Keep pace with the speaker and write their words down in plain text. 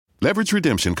Leverage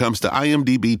Redemption comes to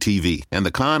IMDb TV, and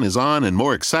the con is on and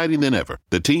more exciting than ever.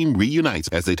 The team reunites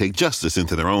as they take justice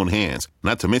into their own hands,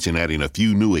 not to mention adding a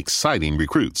few new exciting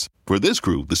recruits. For this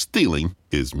crew, the stealing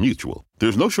is mutual.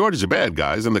 There's no shortage of bad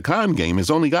guys, and the con game has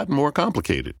only gotten more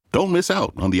complicated. Don't miss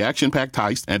out on the action-packed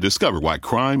heist and discover why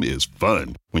crime is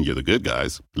fun when you're the good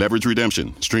guys. Leverage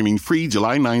Redemption, streaming free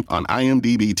July 9th on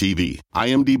IMDb TV.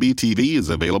 IMDb TV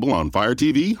is available on Fire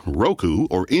TV, Roku,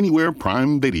 or anywhere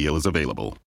Prime Video is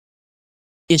available.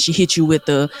 And she hit you with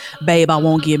the, babe, I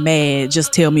won't get mad,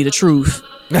 just tell me the truth.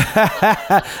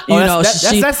 That's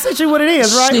essentially what it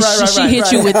is, right? She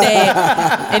hit you with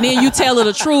that, and then you tell her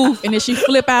the truth, and then she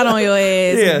flip out on your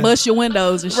ass and bust your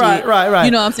windows and shit. Right.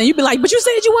 You know what I'm saying? You be like, but you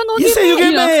said you wasn't gonna get mad. You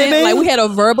know what I'm saying? Like, we had a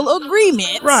verbal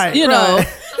agreement, right? You know,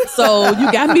 so you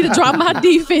got me to drop my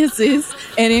defenses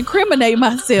and incriminate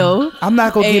myself. I'm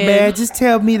not gonna get mad. Just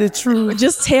tell me the truth.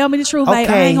 Just tell me the truth, babe.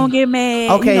 I ain't gonna get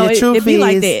mad. Okay, you know, the truth it be is,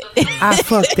 like that. I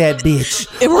fucked that bitch.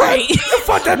 Right?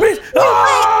 Fuck that bitch.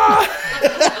 Ah!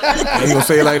 You gonna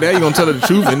say it like that? You gonna tell her the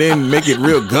truth and then make it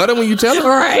real gutter when you tell her?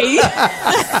 Right.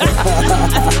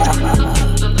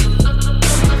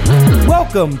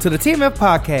 Welcome to the TMF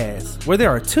Podcast, where there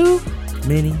are too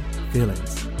many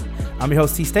feelings. I'm your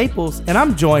host, T. Staples, and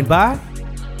I'm joined by...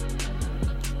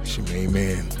 It's your main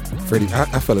man, Freddie.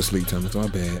 I fell asleep, Thomas. My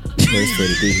bad. It's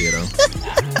Freddie B here, though.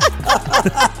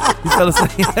 You fell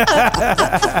asleep?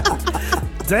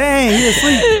 Dang, you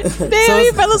asleep. Damn, so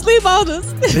he fell asleep on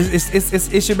us.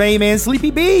 It's your main man,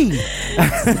 Sleepy B.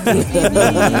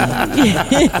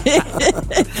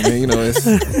 Man, you know,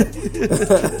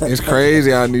 it's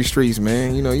crazy out in these streets,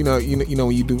 man. You know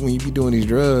when you be doing these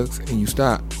drugs and you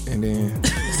stop and then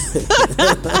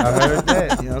I heard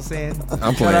that. You know what I'm saying?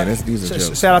 I'm playing. These are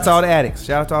jokes. Shout out to all the addicts.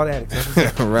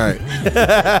 Right.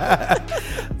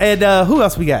 And who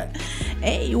else we got?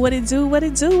 Hey, what it do?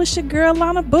 It's your girl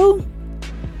Lana Boo.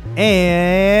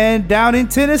 And down in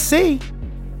Tennessee,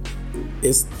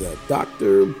 it's the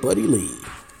Dr. Buddy Lee.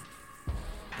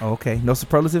 Okay, no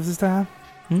superlatives this time.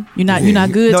 You're not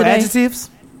good no today. No adjectives.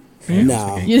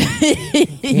 No,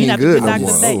 you're not good.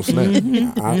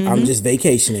 I'm just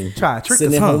vacationing.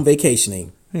 Sitting at home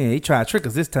vacationing. Yeah, he tried to trick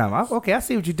us this time. Okay, I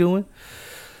see what you're doing.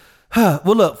 Well,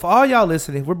 look, for all y'all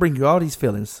listening, we're bringing you all these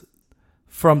feelings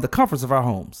from the comforts of our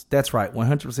homes. That's right,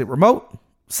 100% remote.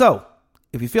 So,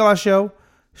 if you feel our show,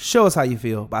 show us how you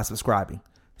feel by subscribing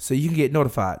so you can get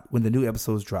notified when the new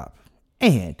episodes drop.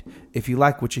 And if you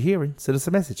like what you're hearing, send us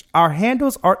a message. Our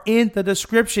handles are in the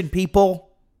description, people.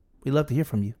 We love to hear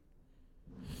from you.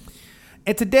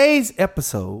 In today's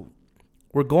episode,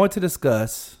 we're going to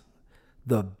discuss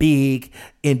the big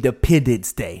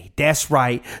Independence Day. That's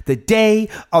right. The day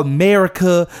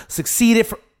America succeeded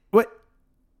from... What?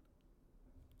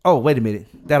 Oh, wait a minute.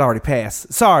 That already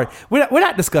passed. Sorry. We're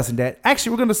not discussing that.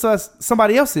 Actually, we're going to discuss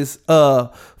somebody else's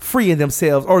freeing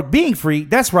themselves or being free.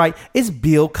 That's right. It's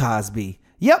Bill Cosby.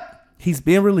 Yep. He's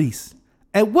been released.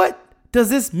 And what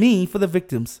does this mean for the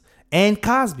victims and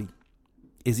Cosby?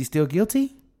 Is he still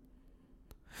guilty?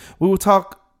 We will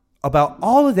talk about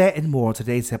all of that and more on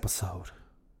today's episode.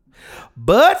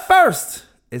 But first,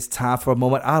 it's time for a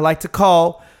moment I like to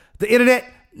call the internet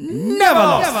Never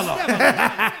Lost.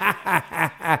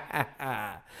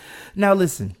 Now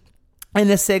listen, in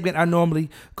this segment, I normally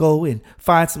go and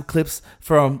find some clips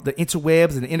from the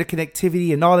interwebs and the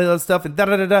interconnectivity and all that other stuff and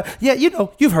da-da-da-da. Yeah, you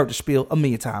know, you've heard the spiel a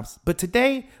million times. But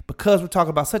today, because we're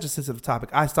talking about such a sensitive topic,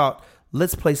 I thought,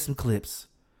 let's play some clips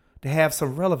to have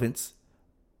some relevance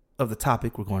of the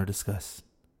topic we're going to discuss.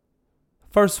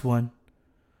 First one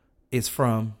is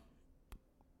from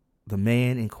the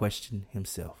man in question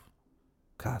himself,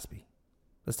 Cosby.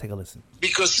 Let's take a listen.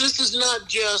 Because this is not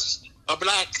just a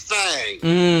black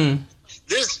thing.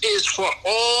 This is for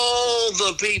all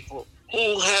the people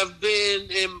who have been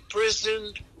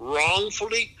imprisoned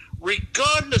wrongfully,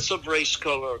 regardless of race,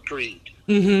 color, or creed.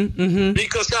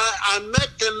 Because I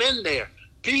met them in there.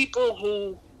 People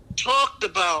who talked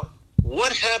about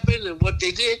what happened and what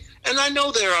they did. And I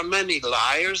know there are many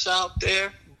liars out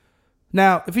there.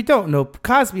 Now, if you don't know,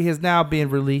 Cosby has now been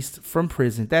released from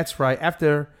prison. That's right.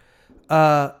 After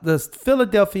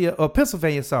the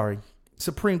Pennsylvania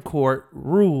Supreme Court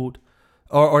ruled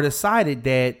or decided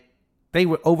that they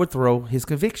would overthrow his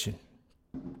conviction.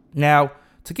 Now,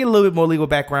 to get a little bit more legal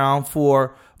background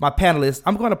for my panelists,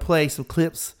 I'm going to play some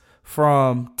clips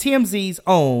from TMZ's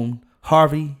own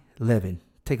Harvey Levin.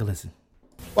 Take a listen.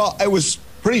 Well, it was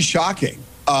pretty shocking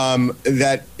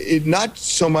that it not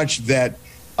so much that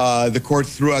the court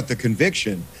threw out the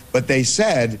conviction, but they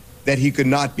said that he could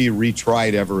not be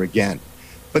retried ever again.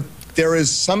 But there is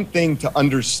something to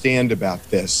understand about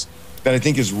this that I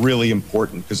think is really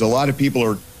important, because a lot of people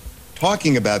are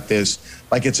talking about this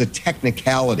like it's a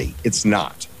technicality. It's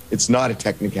not. It's not a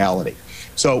technicality.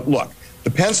 So look,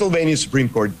 the Pennsylvania Supreme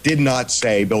Court did not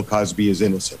say Bill Cosby is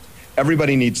innocent.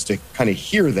 Everybody needs to kind of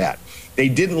hear that. They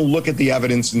didn't look at the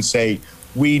evidence and say,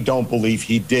 we don't believe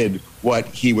he did what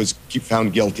he was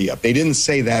found guilty of. They didn't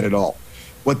say that at all.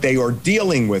 What they are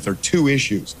dealing with are two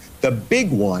issues. The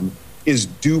big one is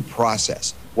due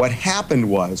process. What happened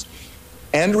was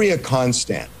Andrea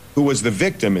Constant, who was the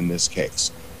victim in this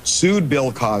case, sued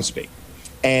Bill Cosby,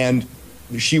 and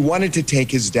she wanted to take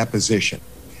his deposition.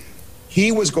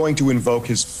 He was going to invoke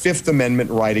his Fifth Amendment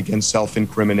right against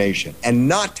self-incrimination and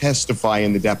not testify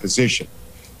in the deposition.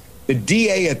 The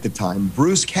DA at the time,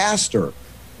 Bruce Castor,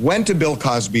 went to Bill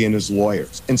Cosby and his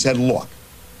lawyers and said, look,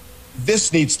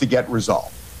 this needs to get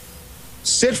resolved.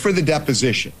 Sit for the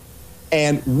deposition,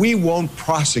 and we won't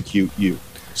prosecute you.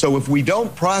 So if we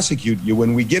don't prosecute you,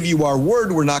 when we give you our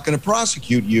word, we're not going to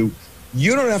prosecute you.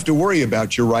 You don't have to worry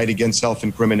about your right against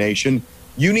self-incrimination.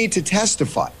 You need to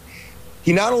testify.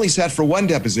 He not only sat for one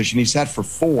deposition, he sat for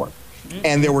 4.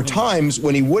 And there were times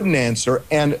when he wouldn't answer,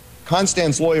 and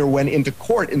Constant's lawyer went into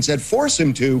court and said, force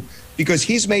him to, because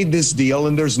he's made this deal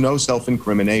and there's no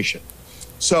self-incrimination.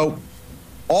 So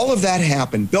all of that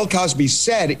happened. Bill Cosby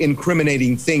said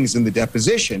incriminating things in the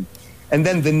deposition. And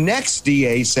then the next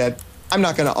DA said, I'm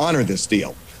not going to honor this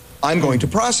deal. I'm going to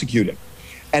prosecute him.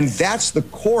 And that's the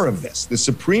core of this. The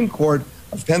Supreme Court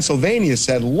of Pennsylvania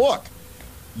said, look,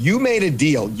 you made a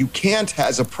deal. You can't,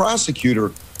 as a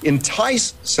prosecutor,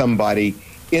 entice somebody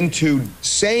into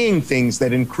saying things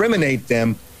that incriminate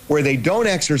them where they don't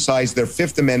exercise their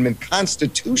Fifth Amendment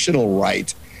constitutional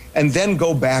right and then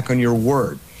go back on your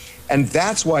word. And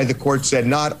that's why the court said,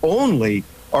 not only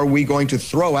are we going to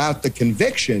throw out the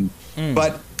conviction,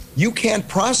 but you can't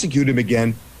prosecute him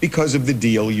again because of the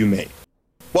deal you made.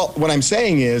 Well, what I'm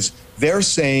saying is they're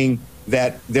saying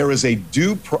that there is a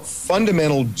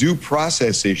fundamental due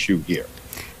process issue here.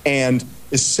 And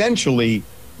essentially,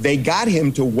 they got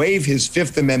him to waive his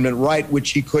Fifth Amendment right,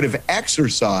 which he could have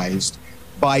exercised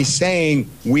by saying,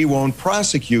 we won't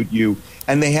prosecute you.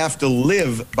 And they have to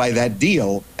live by that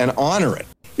deal and honor it.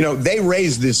 You know, they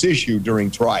raised this issue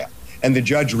during trial, and the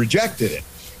judge rejected it.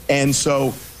 And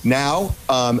so now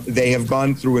they have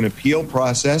gone through an appeal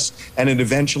process, and it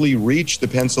eventually reached the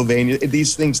Pennsylvania.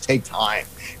 These things take time.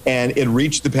 And it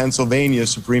reached the Pennsylvania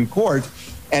Supreme Court,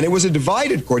 and it was a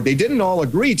divided court. They didn't all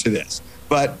agree to this,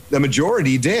 but the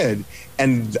majority did.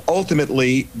 And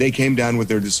ultimately, they came down with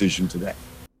their decision today.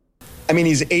 I mean,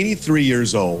 he's 83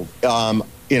 years old.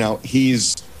 You know,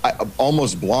 he's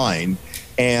almost blind.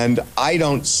 And I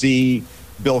don't see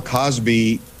Bill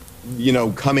Cosby, you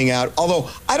know, coming out. Although,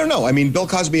 I don't know. I mean, Bill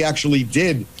Cosby actually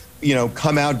did, you know,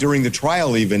 come out during the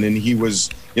trial even, and he was,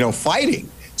 you know, fighting.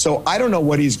 So I don't know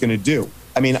what he's going to do.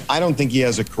 I mean, I don't think he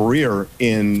has a career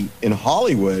in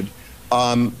Hollywood,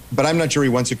 but I'm not sure he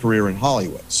wants a career in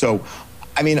Hollywood. So,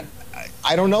 I mean,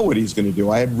 I don't know what he's going to do.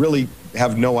 I really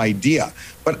have no idea.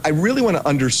 But I really want to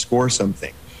underscore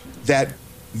something, that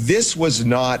this was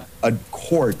not a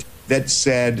court that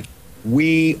said,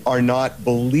 we are not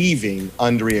believing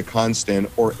Andrea Constant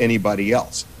or anybody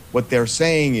else. What they're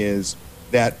saying is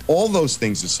that all those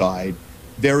things aside,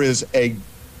 there is a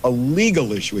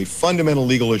legal issue, a fundamental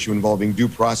legal issue involving due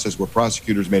process where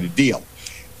prosecutors made a deal.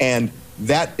 And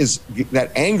that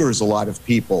angers a lot of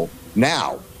people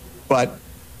now, but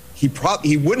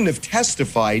he wouldn't have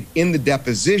testified in the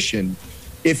deposition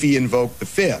if he invoked the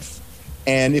Fifth.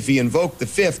 And if he invoked the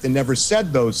Fifth and never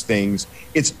said those things,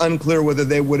 it's unclear whether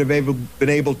they would have been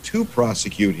able to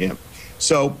prosecute him.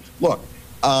 So, look,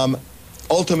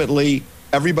 ultimately,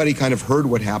 everybody kind of heard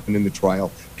what happened in the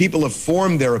trial. People have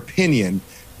formed their opinion.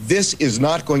 This is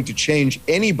not going to change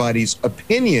anybody's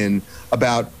opinion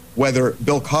about whether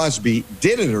Bill Cosby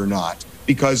did it or not,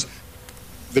 because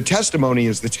the testimony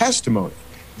is the testimony.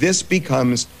 This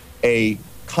becomes a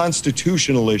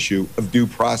constitutional issue of due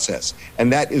process,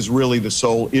 and that is really the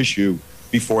sole issue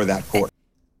before that court.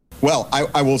 Well,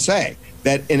 I will say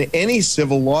that in any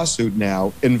civil lawsuit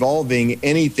now involving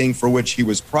anything for which he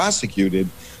was prosecuted,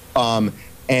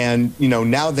 and you know,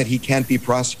 now that he can't be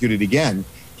prosecuted again,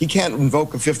 he can't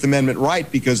invoke a Fifth Amendment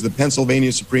right because the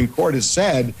Pennsylvania Supreme Court has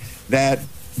said that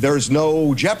there's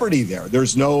no jeopardy there.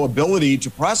 There's no ability to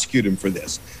prosecute him for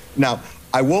this. Now,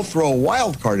 I will throw a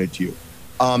wild card at you.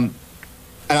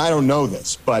 And I don't know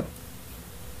this, but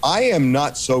I am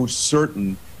not so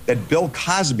certain that Bill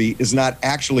Cosby is not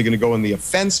actually going to go on the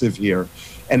offensive here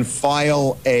and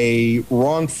file a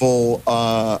wrongful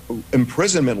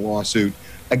imprisonment lawsuit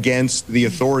against the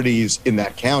authorities in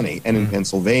that county and in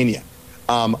Pennsylvania.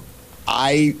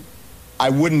 I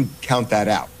wouldn't count that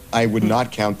out. I would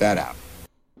not count that out.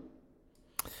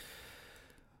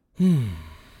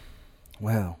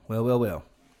 Well.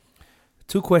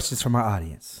 2 questions from our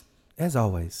audience. As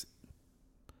always,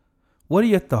 what are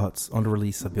your thoughts on the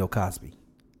release of Bill Cosby?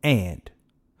 And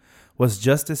was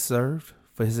justice served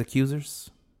for his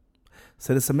accusers?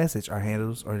 Send us a message. Our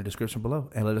handles are in the description below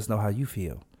and let us know how you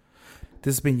feel.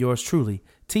 This has been yours truly,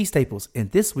 T Staples, in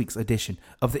this week's edition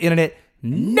of the Internet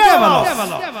Never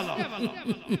Lost.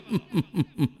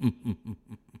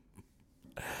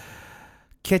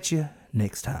 Catch you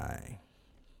next time.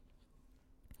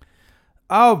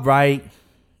 All right.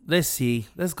 Let's see.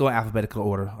 Let's go in alphabetical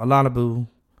order. Alana Boo,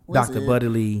 Dr. Buddy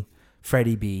Lee,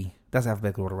 Freddie B. That's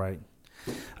alphabetical order, right?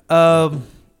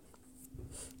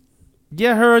 You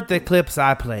heard the clips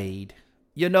I played.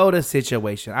 You know the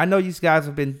situation. I know you guys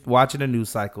have been watching the news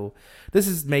cycle. This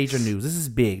is major news. This is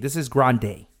big. This is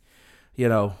grande. You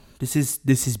know, this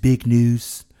is big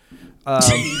news.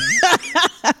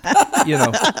 You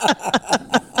know.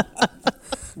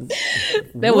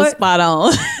 That was spot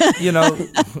on. You know,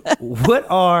 what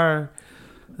are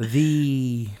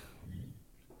the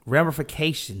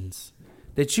ramifications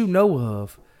that you know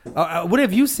of? What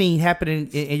have you seen happening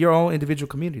in your own individual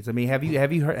communities? I mean,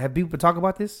 have people talk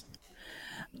about this?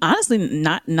 Honestly,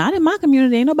 not in my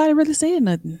community. Ain't nobody really saying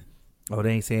nothing. Oh,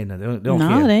 they ain't saying nothing. They don't no,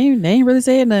 care. they ain't really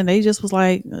saying nothing. They just was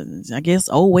like, I guess,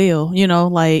 oh well, you know,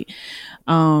 like.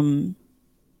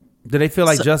 Do they feel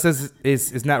like justice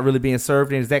is not really being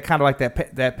served? And is that kind of like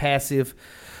that passive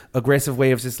aggressive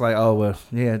way of just like, oh, well,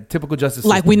 yeah, typical justice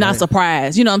like system, we're not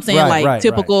surprised, you know what I'm saying? Right,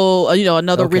 typical, you know,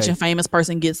 another rich and famous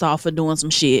person gets off for doing some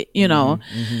shit, you know.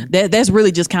 That's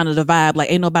really just kind of the vibe. Like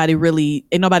ain't nobody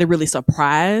really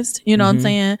surprised, you know what I'm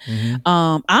saying?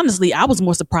 Honestly, I was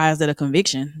more surprised at a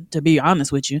conviction, to be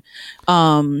honest with you.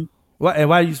 Why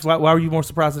were you more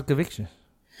surprised at the conviction?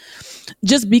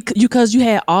 Just because you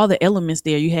had all the elements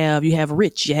there. You have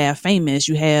rich, you have famous,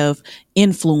 you have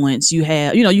influence, you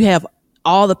have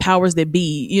all the powers that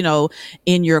be, you know,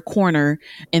 in your corner.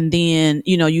 And then,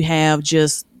 you know, you have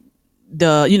just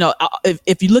the, you know,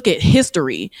 if you look at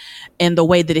history and the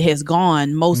way that it has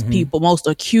gone, most people, most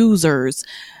accusers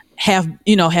have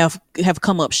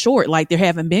come up short. Like there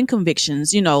haven't been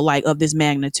convictions, you know, like of this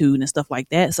magnitude and stuff like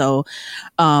that. So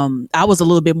I was a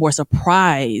little bit more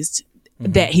surprised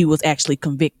that he was actually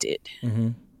convicted.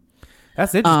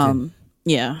 That's interesting.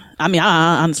 Yeah. I mean,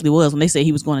 I honestly was. When they said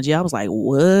he was going to jail, I was like,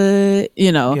 what?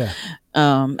 You know,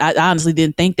 I honestly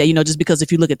didn't think that, you know, just because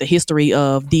if you look at the history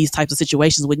of these types of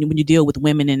situations, when you deal with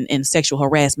women and sexual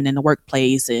harassment in the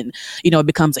workplace and, you know, it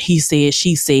becomes a he said,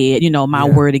 she said, you know, my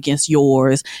word against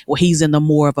yours. Well, he's in the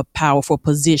more of a powerful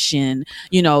position,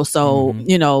 you know, so,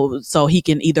 you know, so he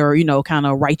can either, you know, kind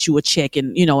of write you a check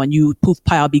and, you know, and you poof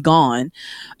pile be gone,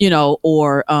 you know,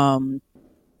 or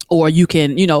you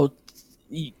can, you know,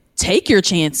 take your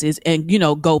chances and, you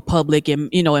know, go public and,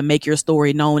 you know, and make your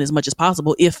story known as much as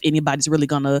possible if anybody's really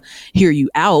gonna hear you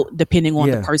out, depending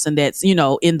on the person that's, you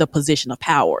know, in the position of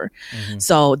power.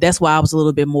 So that's why I was a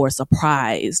little bit more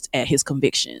surprised at his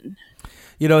conviction.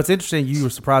 You know, it's interesting you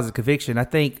were surprised at conviction. I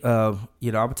think, you know,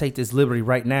 I'm gonna take this liberty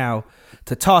right now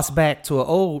to toss back to an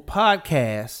old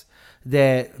podcast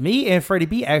that me and Freddie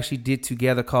B actually did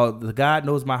together called the God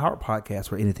Knows My Heart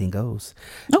podcast, where anything goes.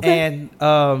 Okay. And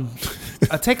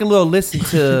I take a little listen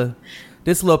to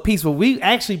this little piece where we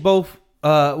actually both,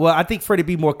 I think Freddie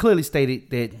B more clearly stated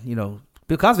that, you know,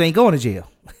 Bill Cosby ain't going to jail.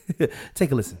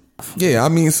 Take a listen. Yeah, I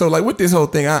mean, so like with this whole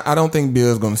thing, I don't think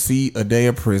Bill's going to see a day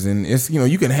of prison. It's, you know,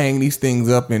 you can hang these things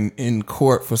up in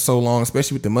court for so long,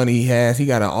 especially with the money he has. He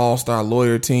got an all-star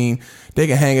lawyer team. They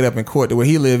can hang it up in court to where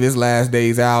he live his last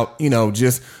days out, you know,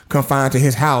 just confined to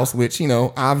his house, which, you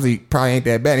know, obviously probably ain't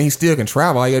that bad. And he still can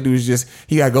travel. All you got to do is just,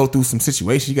 he got to go through some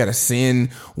situations. You got to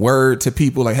send word to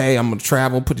people like, hey, I'm going to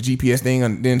travel, put the GPS thing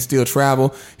on, then still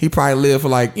travel. He probably live for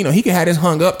like, you know, he can have this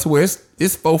hung up to where it's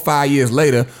 4-5 years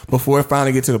later before it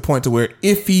finally get to the point to where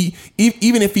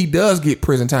even if he does get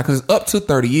prison time, because it's up to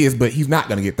 30 years, but he's not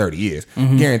going to get 30 years.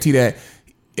 Guarantee that.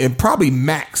 And probably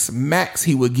max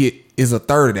he would get is a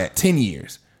third of that, 10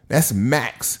 years. That's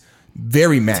max.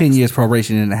 Very max. 10 years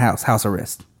probation in the house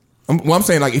arrest. I'm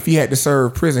saying, like, if he had to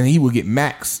serve prison, he would get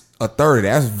max a third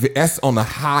of that. That's on the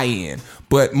high end.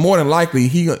 But more than likely,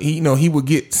 he you know, he would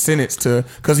get sentenced to,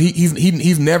 because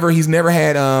he's never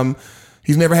had a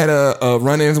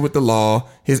run-ins with the law.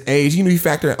 His age, you know, you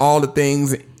factor in all the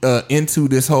things into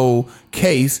this whole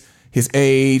case. His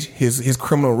age, his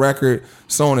criminal record,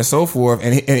 so on and so forth,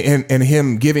 and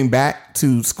him giving back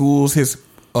to schools. His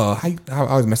I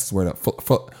always mess this word up.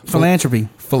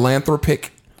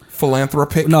 Philanthropic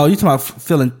philanthropic. No, you talking about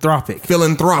philanthropic.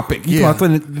 Philanthropic, yeah.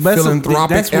 Philanthropic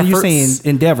that's when you're saying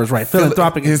endeavors, right?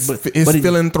 Philanthropic his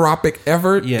philanthropic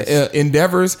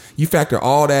endeavors. You factor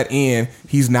all that in,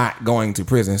 he's not going to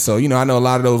prison. So I know a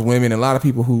lot of those women, and a lot of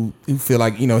people who feel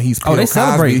like he's they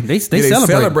celebrate. They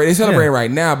celebrate. They celebrate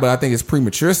right now, but I think it's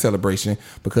premature celebration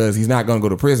because he's not going to go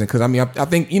to prison. Because I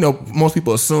think most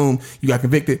people assume you got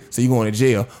convicted, so you're going to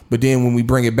jail. But then when we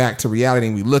bring it back to reality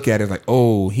and we look at it, it's like,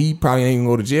 oh, he probably ain't gonna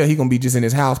go to jail. He gonna be just in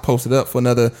his house posted up for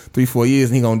another 3-4 years,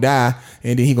 and he gonna die,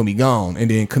 and then he gonna be gone. And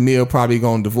then Camille probably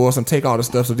gonna divorce him, take all the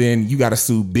stuff. So then you gotta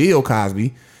sue Bill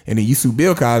Cosby, and then you sue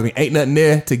Bill Cosby, ain't nothing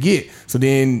there to get. So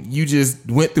then you just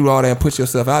went through all that and put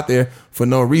yourself out there for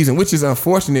no reason, which is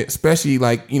unfortunate, especially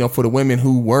for the women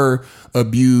who were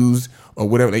abused or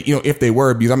whatever. If they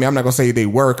were abused. I mean, I'm not gonna say they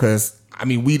were, because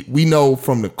we know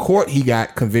from the court he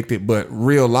got convicted, but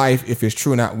real life, if it's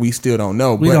true or not, we still don't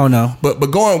know. We don't know. But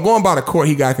going by the court,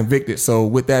 he got convicted. So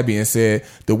with that being said,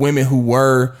 the women who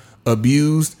were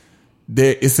abused,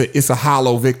 it's a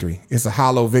hollow victory. It's a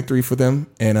hollow victory for them,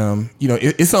 and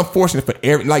it's unfortunate for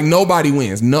nobody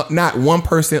wins. Not one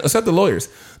person except the lawyers.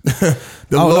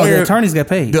 The attorneys get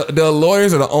paid. The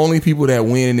lawyers are the only people that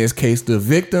win in this case. The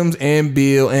victims and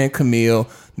Bill and Camille.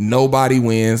 Nobody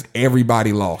wins.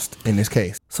 Everybody lost in this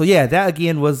case. So yeah, that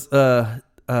again was a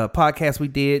podcast we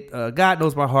did. God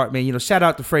knows my heart, man. Shout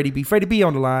out to Freddie B. Freddie B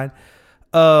on the line.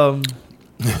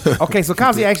 Okay, so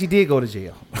Cosby actually did go to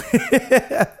jail.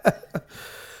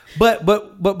 but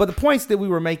the points that we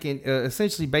were making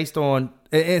essentially based on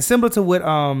and similar to what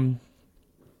I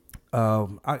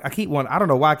don't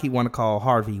know why I keep wanting to call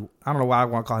Harvey. I don't know why I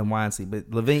want to call him Weinstein, but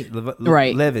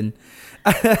Levin.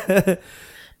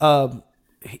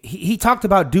 He talked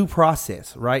about due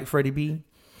process, right, Freddie B?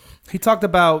 He talked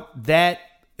about that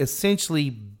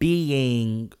essentially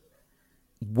being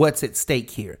what's at stake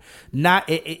here.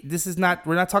 This is not.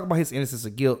 We're not talking about his innocence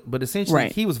or guilt, but essentially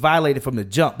he was violated from the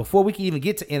jump. Before we can even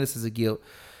get to innocence or guilt,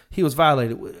 he was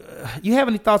violated. You have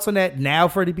any thoughts on that now,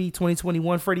 Freddie B?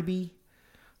 2021, Freddie B?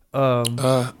 I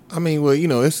mean, well,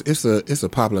 it's a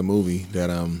popular movie that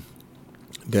it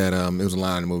was a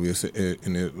line in the movie,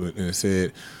 and it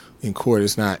said, in court,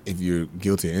 it's not if you're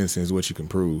guilty or innocent, it's what you can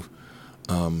prove.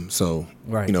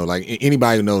 Anybody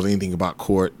who knows anything about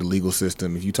court, the legal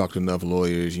system, if you talk to enough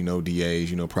lawyers,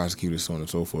 DAs, prosecutors, so on and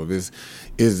so forth,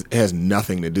 it has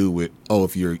nothing to do with,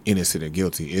 if you're innocent or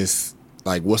guilty. It's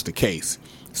like, what's the case?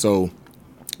 So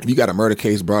if you got a murder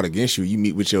case brought against you, you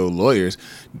meet with your lawyers,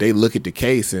 they look at the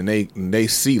case and they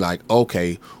see like,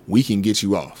 okay, we can get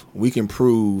you off. We can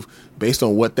prove based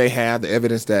on what they have, the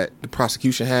evidence that the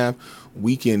prosecution have,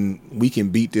 we can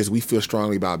beat this. We feel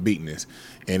strongly about beating this.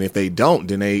 And if they don't,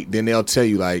 then they'll tell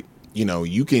you like,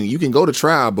 you can go to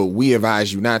trial, but we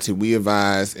advise you not to. We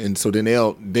advise, and so then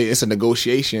it's a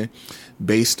negotiation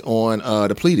based on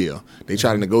the plea deal. They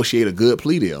try to negotiate a good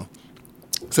plea deal.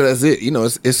 So that's it.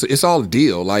 It's all a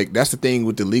deal. Like, that's the thing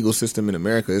with the legal system in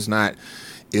America. It's not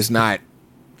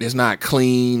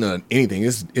clean or anything.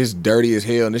 It's dirty as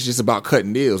hell, and it's just about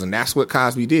cutting deals. And that's what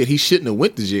Cosby did. He shouldn't have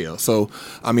went to jail. So,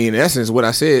 I mean, in essence, what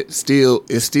I said is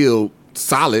still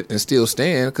solid and still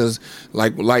stand, because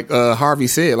like Harvey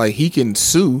said, like, he can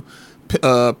sue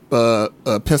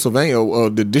Pennsylvania or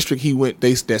the district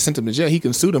that sent him to jail. He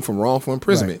can sue them from wrongful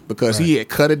imprisonment because he had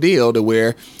cut a deal to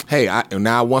where, hey,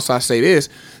 now once I say this,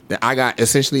 that I got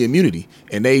essentially immunity,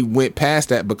 and they went past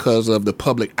that because of the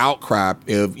public outcry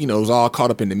of, it was all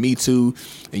caught up in the Me Too,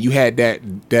 and you had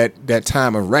that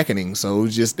time of reckoning. So it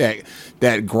was just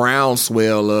that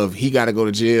groundswell of he got to go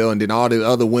to jail, and then all the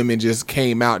other women just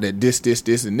came out that this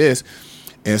and this,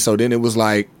 and so then it was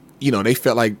like, they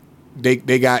felt like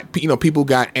they got, people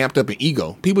got amped up in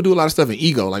ego. People do a lot of stuff in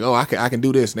ego, like, oh, I can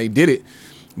do this, and they did it,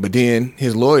 but then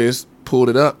his lawyers pulled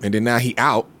it up, and then now he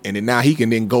out, and then now he can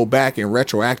then go back and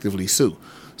retroactively sue.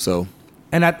 So,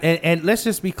 and let's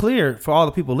just be clear for all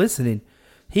the people listening,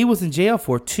 he was in jail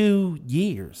for 2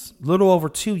 years, little over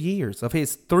 2 years of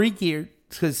his 3 years,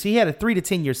 because he had a 3 to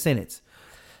 10 year sentence.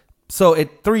 So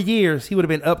at 3 years, he would have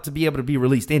been up to be able to be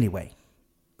released anyway.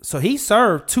 So he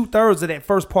served 2/3 of that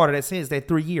first part of that sentence, that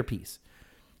 3 year piece.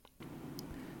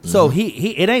 So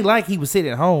he it ain't like he was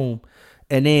sitting at home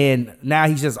and then now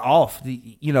he's just off,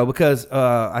 because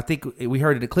I think we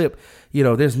heard in the clip,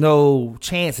 there's no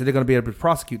chance that they're going to be able to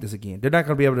prosecute this again. They're not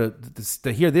going to be able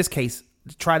to hear this case,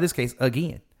 try this case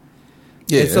again.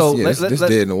 Yeah, so it's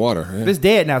dead in the water. Yeah. It's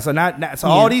dead now. So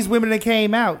all these women that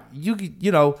came out,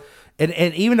 and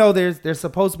even though there's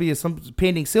supposed to be some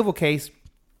pending civil case,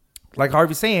 like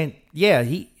Harvey's saying,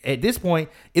 he at this point,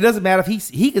 it doesn't matter if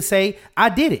he could say, I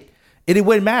did it, and it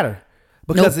wouldn't matter.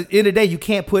 Because at the end of the day, you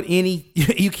can't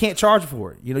you can't charge him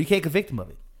for it. You know, you can't convict him of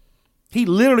it. He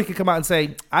literally could come out and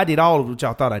say, I did all of what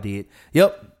y'all thought I did.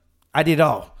 Yep, I did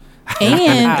all.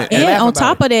 And on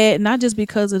top of that, not just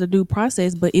because of the due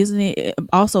process, but isn't it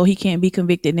also he can't be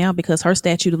convicted now because her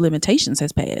statute of limitations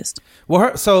has passed?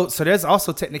 Well, so there's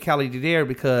also technicality there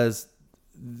because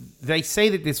they say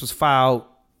that this was filed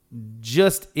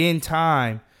just in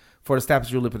time for the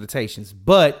statute of limitations,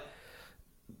 but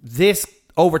this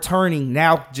overturning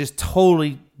now just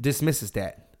totally dismisses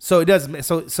that. So it doesn't.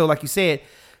 So like you said,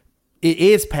 it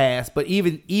is passed, but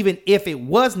even if it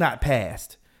was not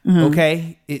passed.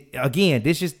 Okay.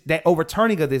 This just that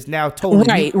overturning of this now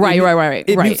totally right.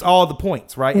 It meets all the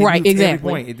points, right? Right, exactly. Every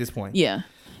point at this point. Yeah.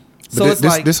 So it's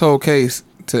like this whole case.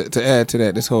 To add to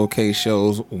that, this whole case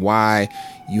shows why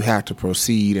you have to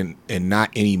proceed and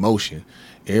not in emotion.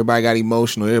 Everybody got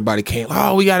emotional. Everybody can't.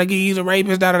 Oh, we gotta get he's a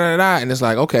rapist. Da da da da. And it's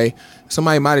like, okay,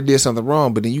 somebody might have did something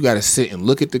wrong, but then you got to sit and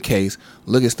look at the case,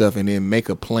 look at stuff, and then make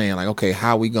a plan. Like, okay,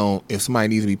 how we gonna? If somebody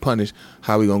needs to be punished,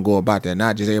 how we gonna go about that?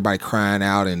 Not just everybody crying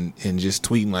out and just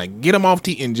tweeting like, get them off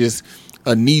and just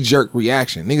a knee-jerk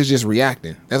reaction. Niggas just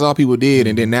reacting. That's all people did,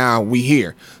 and then now we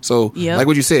here. So, like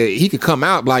what you said, he could come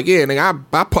out like, yeah, nigga,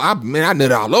 I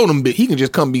nut all on him, but he can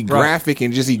just come be graphic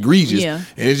and just egregious. Yeah.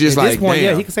 And it's just at like, this point,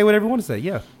 damn. yeah, he can say whatever he want to say,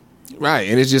 yeah. Right,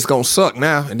 and it's just gonna suck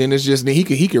now. And then it's just he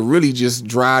could really just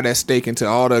drive that stake into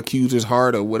all the accuser's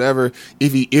heart or whatever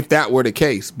if that were the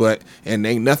case. But and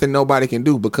ain't nothing nobody can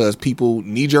do because people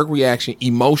knee jerk reaction,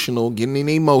 emotional, getting in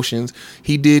emotions.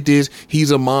 He did this.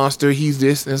 He's a monster. He's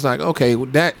this. And it's like, okay,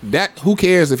 that who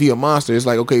cares if he a monster? It's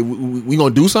like, okay, we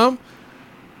gonna do something.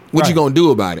 What you gonna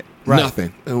do about it?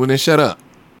 Nothing. And then shut up.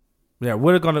 Yeah,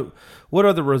 what are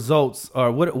the results,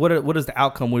 or what is the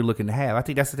outcome we're looking to have? I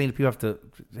think that's the thing that people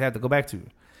have to go back to.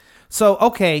 So,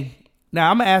 okay,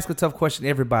 now I'm gonna ask a tough question to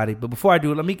everybody, but before I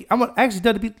do it, I'm gonna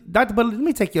actually, Dr. Butler, let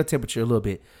me take your temperature a little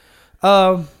bit.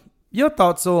 Your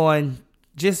thoughts on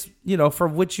just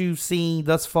from what you've seen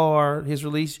thus far, his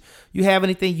release. You have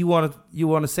anything you want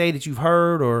to say that you've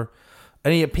heard, or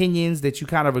any opinions that you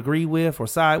kind of agree with or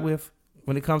side with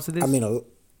when it comes to this? I mean,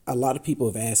 a lot of people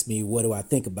have asked me, what do I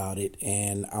think about it?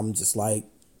 And I'm just like,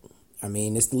 I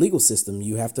mean, it's the legal system.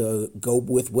 You have to go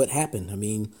with what happened. I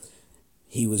mean,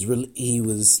 he was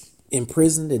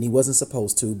imprisoned and he wasn't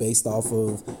supposed to, based off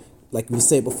of, like we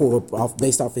said before,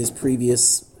 based off his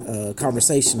previous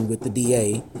conversation with the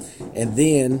DA. And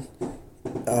then,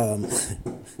 all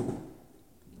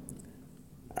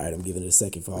right, I'm giving it a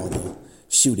second for all the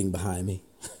shooting behind me.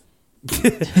 I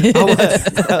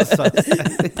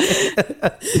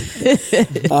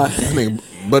think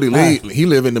Buddy Lee, he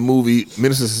live in the movie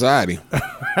Minister Society.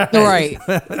 Right.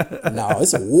 No,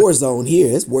 it's a war zone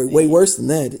here. It's way worse than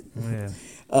that.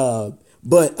 Yeah.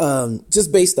 But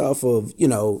just based off of,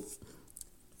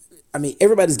 I mean,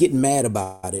 everybody's getting mad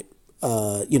about it,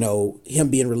 him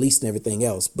being released and everything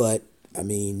else. But, I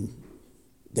mean,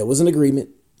 there was an agreement.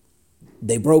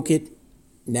 They broke it.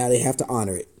 Now they have to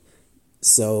honor it.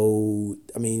 So,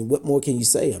 I mean, what more can you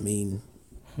say? I mean,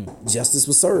 justice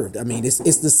was served. I mean, it's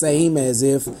the same as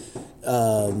if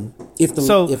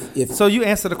So you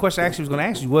answered the question I actually was going to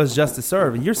ask you, was justice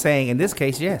served? And you're saying in this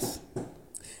case, yes.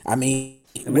 I mean,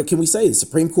 what can we say? The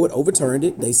Supreme Court overturned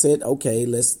it. They said, okay,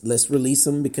 let's release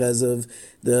him because of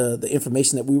the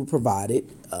information that we were provided.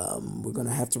 We're going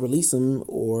to have to release him,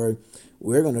 or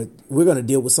we're going to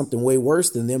deal with something way worse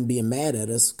than them being mad at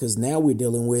us, because now we're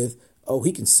dealing with, oh,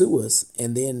 he can sue us,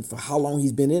 and then for how long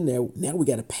he's been in there, now we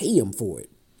got to pay him for it.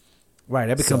 Right,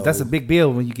 that's a big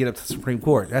bill when you get up to the Supreme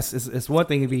Court. It's one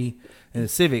thing to be in the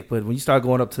civic, but when you start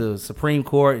going up to Supreme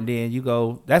Court, and then you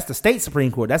go, that's the state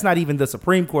Supreme Court. That's not even the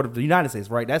Supreme Court of the United States,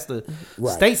 right? That's the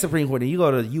state Supreme Court. And you go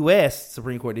to the U.S.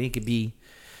 Supreme Court, then it could be.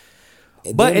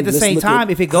 But at the same time,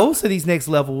 if it goes to these next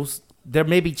levels, there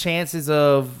may be chances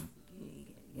of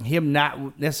him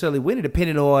not necessarily winning,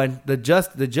 depending on the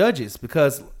judges,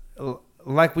 because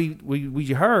like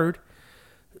we heard,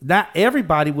 not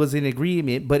everybody was in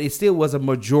agreement, but it still was a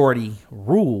majority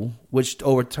rule which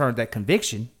overturned that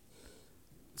conviction.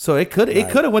 So it could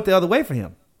have went the other way for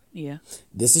him. Yeah,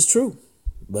 this is true,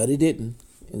 but it didn't,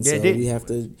 and so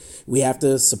we have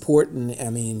to support. And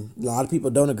I mean, a lot of people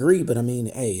don't agree, but I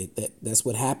mean, hey, that's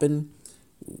what happened.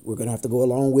 We're gonna have to go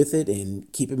along with it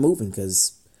and keep it moving,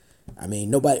 because I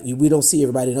mean, we don't see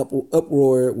everybody in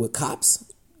uproar with cops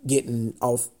getting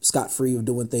off scot-free of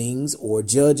doing things, or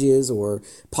judges or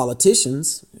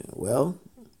politicians. Well,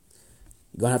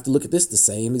 you're going to have to look at this the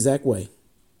same exact way.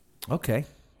 Okay,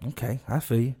 I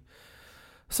feel you.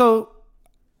 So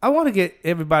I want to get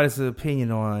everybody's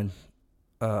opinion on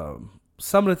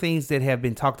some of the things that have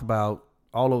been talked about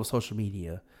all over social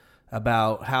media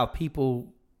about how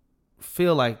people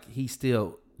feel like he's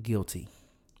still guilty.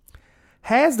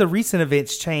 Has the recent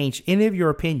events changed any of your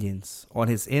opinions on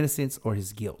his innocence or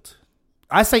his guilt?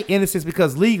 I say innocence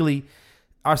because legally,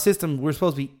 our system, we're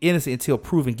supposed to be innocent until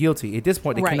proven guilty. At this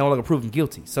point, they can no longer prove him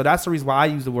guilty. So that's the reason why I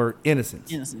use the word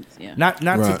innocence. Innocence, yeah. Not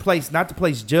to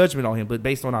place judgment on him, but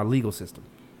based on our legal system.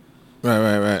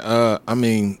 Right. I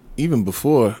mean, even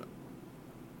before,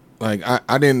 like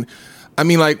I didn't. I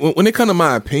mean, like when it comes to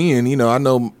my opinion, I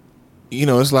know,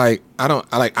 it's like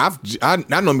I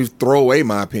normally throw away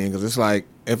my opinion because it's like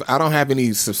if I don't have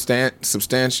any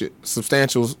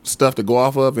substantial stuff to go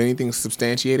off of, anything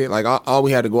substantiated, like all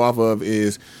we had to go off of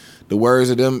is the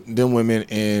words of them women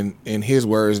and his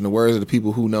words and the words of the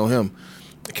people who know him,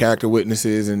 the character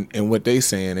witnesses and what they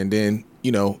saying, and then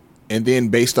and then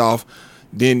based off,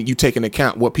 then you take into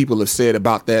account what people have said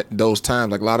about those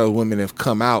times. Like a lot of women have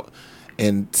come out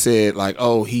and said like,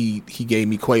 oh, he gave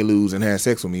me quaaludes and had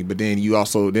sex with me. But then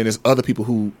then there's other people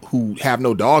who have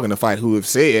no dog in the fight who have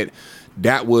said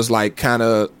that was like kind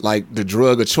of like the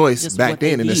drug of choice just back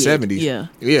then in the 70s.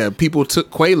 Yeah. People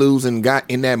took quaaludes and got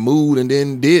in that mood and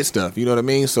then did stuff. You know what I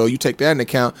mean? So you take that into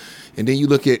account, and then you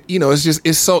look at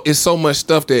it's so much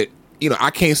stuff that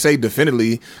I can't say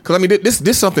definitively because I mean this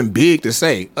is something big to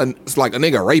say. It's like a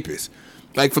nigga rapist.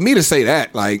 Like for me to say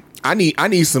that, like I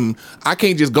need some. I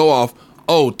can't just go off.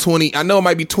 20. I know it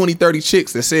might be 20, 30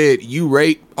 chicks that said you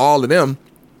raped all of them,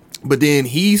 but then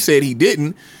he said he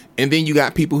didn't. And then you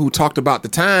got people who talked about the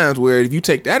times where if you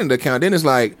take that into account, then it's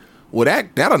like, well,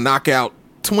 that'll knock out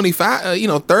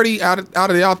 25, 30 out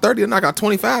of y'all 30 will knock out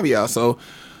 25 of y'all. So,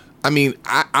 I mean,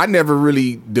 I never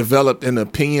really developed an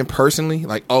opinion personally,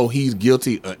 like, oh, he's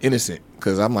guilty or innocent,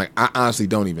 because I'm like, I honestly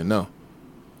don't even know.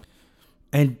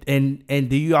 And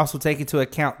do you also take into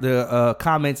account the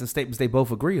comments and statements they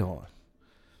both agree on?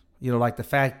 Like the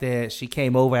fact that she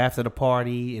came over after the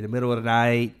party in the middle of the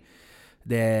night,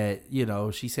 that,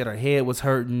 she said her head was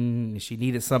hurting and she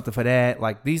needed something for that.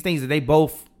 Like these things that they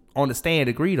both on the stand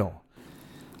agreed on.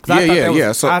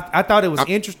 So I thought it was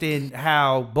interesting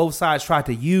how both sides tried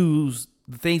to use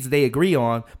the things that they agree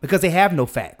on because they have no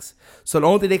facts. So the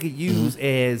only thing they could use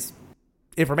as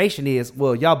information is,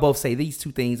 well, y'all both say these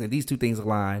two things and these two things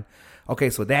align.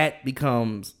 Okay, so that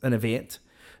becomes an event.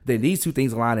 Then these two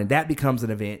things align and that becomes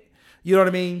an event. You know what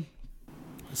I mean?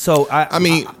 So I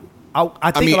think a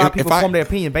lot of people form their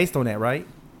opinion based on that, right?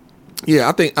 Yeah,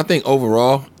 I think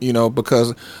overall,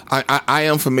 because I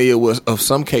am familiar with of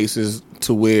some cases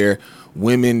to where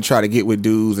women try to get with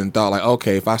dudes and thought like,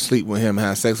 okay, if I sleep with him and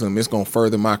have sex with him, it's going to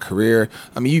further my career.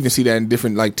 I mean, you even see that in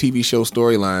different like TV show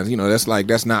storylines.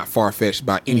 That's not far-fetched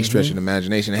by any stretch of the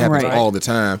imagination. It happens all the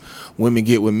time. Women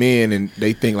get with men and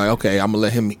they think like, okay, I'm going to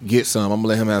let him get some. I'm going to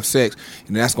let him have sex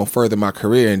and that's going to further my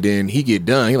career. And then he get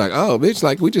done. He like, oh, bitch,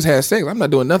 like we just had sex. I'm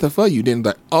not doing nothing for you. Then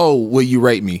like, oh, will you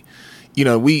rape me?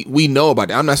 We know about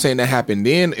that. I'm not saying that happened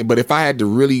then, but if I had to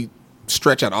really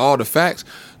stretch out all the facts,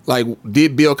 like,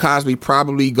 did Bill Cosby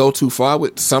probably go too far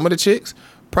with some of the chicks?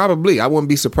 Probably. I wouldn't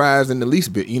be surprised in the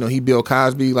least bit. He Bill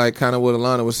Cosby, like kind of what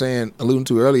Alana was alluding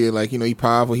to earlier, like, he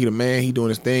powerful, he the man, he doing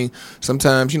his thing.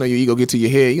 Sometimes, your ego get to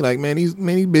your head. You like, man, these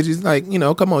bitches, like,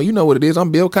 come on, you know what it is. I'm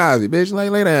Bill Cosby, bitch.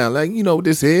 Like, lay down. Like, you know what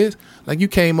this is. Like, you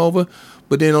came over.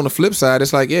 But then on the flip side,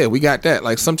 it's like, yeah, we got that.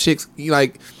 Like, some chicks,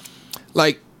 like,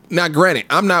 now, granted,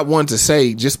 I'm not one to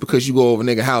say just because you go over a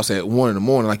nigga house at 1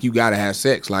 a.m, like you gotta have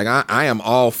sex. Like I am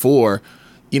all for,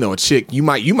 a chick. You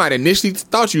might initially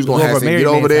thought you was gonna have sex. Get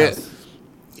over there.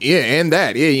 Yeah, and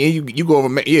that. Yeah, you go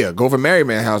over married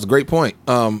man house. Great point.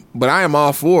 But I am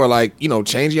all for like,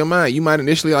 changing your mind. You might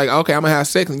initially like, okay, I'm gonna have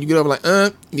sex, and you get over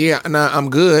like, yeah, nah, I'm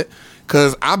good.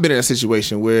 Cause I've been in a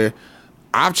situation where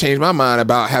I've changed my mind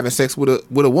about having sex with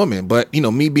a woman, but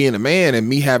me being a man and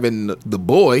me having the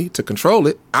boy to control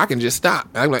it, I can just stop.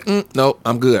 I'm like, no,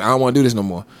 I'm good. I don't want to do this no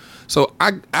more. So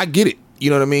I get it.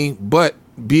 You know what I mean? But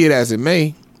be it as it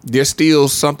may, there's still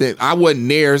something I wasn't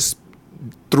there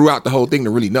throughout the whole thing to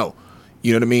really know.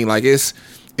 You know what I mean? Like it's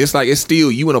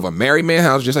still you went over a married man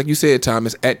house, just like you said,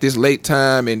 Thomas, at this late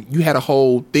time, and you had a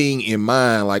whole thing in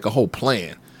mind, like a whole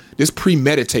plan. This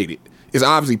premeditated. It's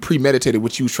obviously premeditated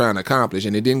what you was trying to accomplish,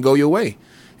 and it didn't go your way.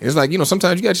 And it's like,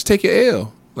 sometimes you got to just take your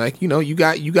L. Like, you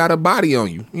got a body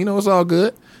on you. It's all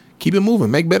good. Keep it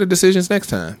moving. Make better decisions next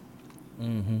time.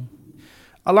 Mm-hmm.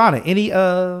 Alana,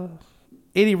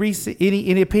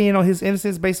 any opinion on his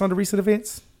innocence based on the recent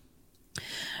events?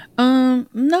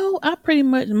 No, I pretty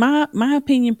much my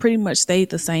opinion pretty much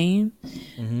stayed the same.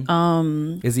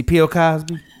 Mm-hmm. Is he Bill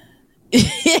Cosby?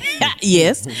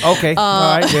 Yes. Okay.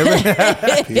 All right.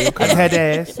 I had to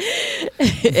ask.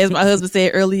 As my husband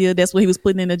said earlier, that's what he was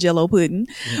putting in the Jell-O pudding.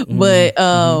 But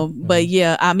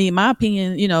yeah, I mean, my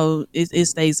opinion, it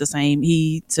stays the same.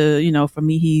 For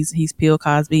me, he's Bill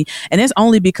Cosby, and that's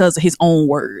only because of his own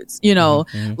words.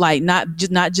 Like not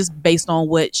just based on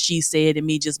what she said and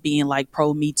me just being like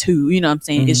pro Me Too. You know what I'm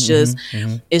saying? It's just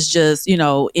in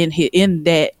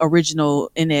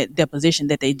that deposition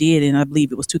that they did, and I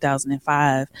believe it was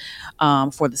 2005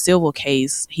 for the civil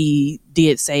case. He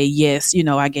did say, yes,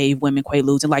 I gave women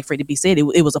Quaaludes, and like Freddie B said,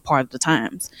 it was a part of the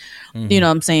times. You know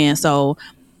what I'm saying? So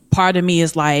part of me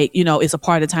is like, it's a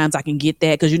part of the times I can get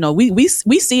that, because we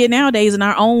see it nowadays in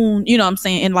our own, in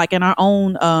our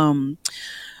own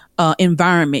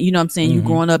environment. You know what I'm saying? You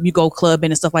growing up, you go clubbing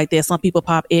and stuff like that. Some people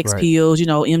pop X pills,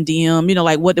 MDM,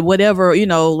 like whatever,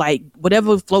 like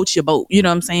whatever floats your boat. You know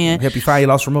what I'm saying? Help you find your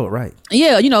lost remote, right?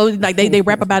 Yeah, like they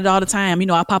rap about it all the time.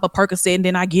 I pop a Percocet and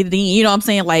then I get it in. You know what I'm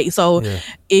saying? Like, so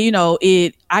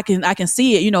I can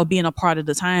see it, being a part of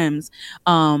the times.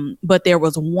 But there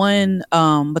was one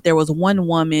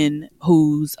woman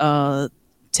whose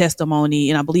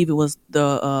testimony, and I believe it was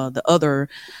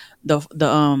the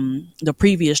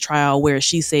previous trial, where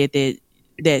she said that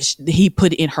he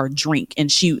put it in her drink,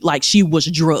 and she was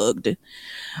drugged.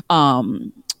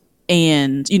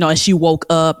 And she woke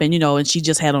up, and she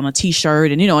just had on a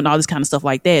t-shirt, and and all this kind of stuff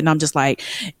like that. And I'm just like,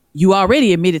 you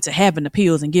already admitted to having the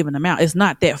pills and giving them out. It's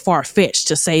not that far-fetched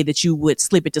to say that you would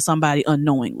slip it to somebody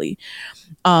unknowingly.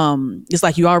 It's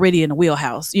like you already in the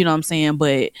wheelhouse, you know what I'm saying?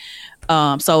 But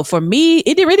so for me,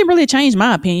 it didn't really change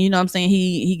my opinion. You know what I'm saying?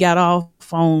 He got off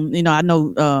on, I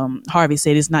know Harvey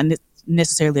said it's not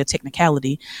necessarily a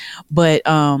technicality, but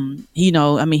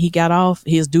he got off.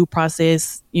 His due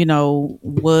process,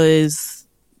 was,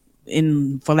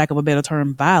 for lack of a better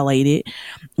term, violated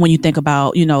when you think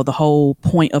about, the whole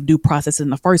point of due process in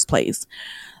the first place.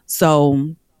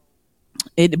 So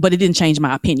but it didn't change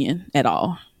my opinion at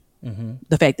all.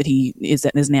 The fact that he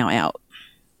is now out.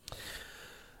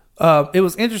 It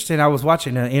was interesting. I was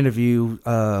watching an interview.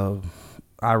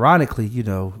 Ironically,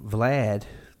 Vlad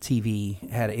TV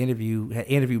had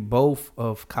interviewed both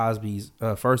of Cosby's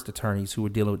first attorneys who were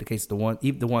dealing with the case.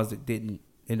 Even the ones that didn't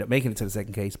end up making it to the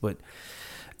second case,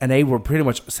 and they were pretty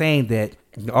much saying that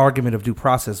the argument of due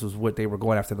process was what they were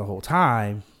going after the whole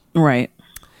time. Right.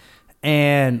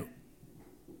 And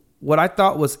what I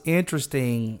thought was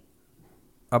interesting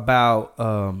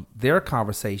about their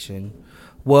conversation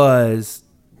was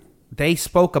they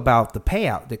spoke about the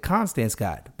payout that Constance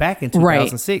got back in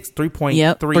 2006,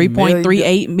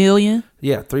 $3.38 million.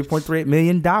 Yeah, $3.38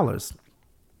 million.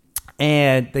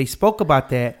 And they spoke about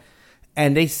that,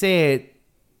 and they said,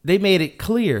 they made it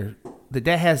clear that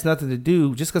has nothing to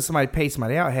do, just because somebody pays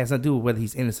somebody out, it has nothing to do with whether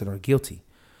he's innocent or guilty.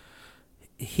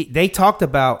 They talked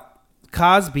about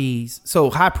Cosby's, so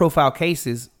high profile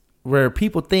cases where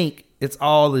people think it's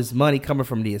all this money coming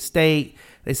from the estate.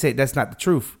 They said that's not the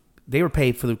truth. They were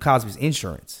paid for Cosby's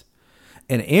insurance,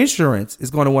 and insurance is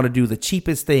going to want to do the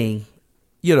cheapest thing,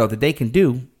 that they can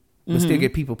do, but still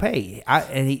get people paid. I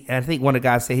think one of the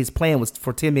guys said his plan was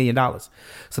for $10 million.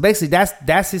 So basically,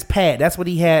 that's his pad. That's what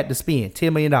he had to spend,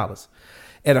 $10 million.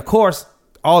 And of course,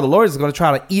 all the lawyers are going to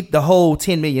try to eat the whole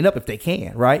 $10 million up if they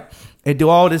can, right? And do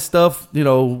all this stuff,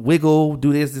 wiggle,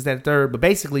 do this, that, and third. But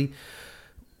basically,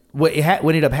 what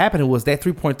ended up happening was that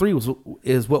 3.3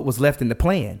 is what was left in the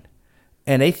plan.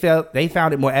 And they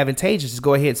found it more advantageous to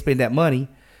go ahead and spend that money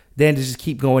than to just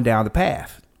keep going down the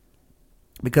path,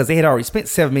 because they had already spent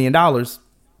 $7 million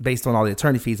based on all the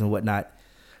attorney fees and whatnot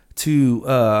to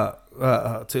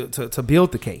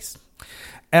build the case.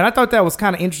 And I thought that was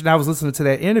kind of interesting. I was listening to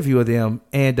that interview of them,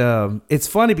 and it's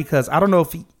funny because I don't know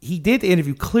if he did the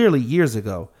interview clearly years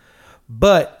ago,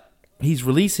 but he's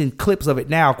releasing clips of it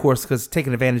now, of course, because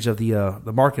taking advantage of the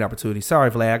market opportunity.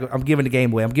 Sorry, Vlad, I'm giving the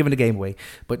game away.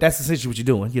 But that's essentially what you're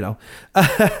doing,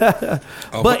 But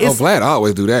Vlad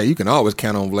always do that. You can always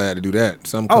count on Vlad to do that.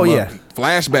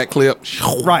 Flashback clip.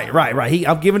 Right.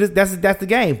 I'm giving it. That's the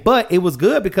game. But it was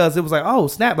good because it was like, oh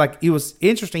snap! Like, it was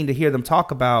interesting to hear them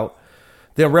talk about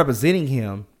them representing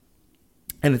him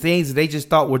and the things that they just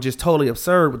thought were just totally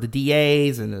absurd with the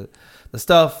DAs and the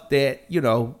stuff that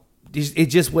it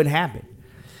just wouldn't happen.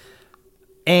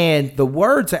 And the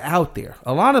words are out there.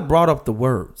 Alana brought up the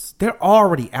words. They're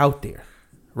already out there,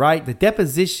 right? The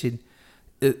deposition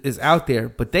is out there,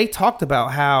 but they talked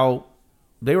about how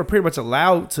they were pretty much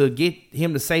allowed to get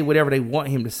him to say whatever they want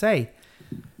him to say.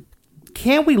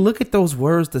 Can we look at those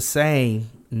words the same,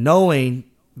 knowing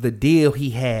the deal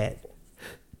he had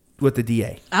with the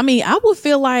DA? I mean, I would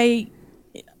feel like,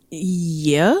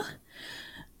 yeah.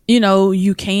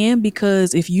 You can,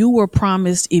 because if you were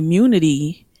promised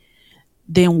immunity,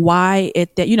 then why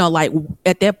at that, like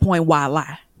at that point, why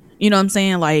lie? You know what I'm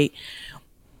saying? Like,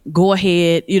 go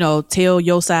ahead, tell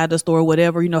your side of the story,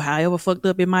 whatever, however fucked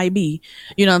up it might be,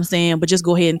 you know what I'm saying? But just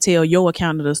go ahead and tell your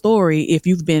account of the story if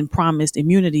you've been promised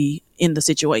immunity in the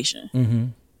situation.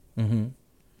 Mm-hmm. Mm-hmm.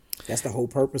 That's the whole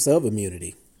purpose of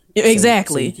immunity.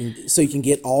 Exactly. So you can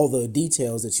get all the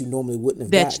details that you normally wouldn't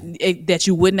have gotten. That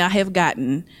you would not have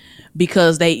gotten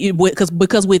because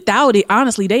because without it,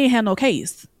 honestly, they ain't had no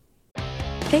case.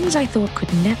 Things I thought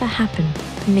could never happen.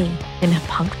 Me in a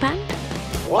punk band?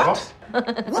 What?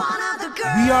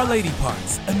 We Are Lady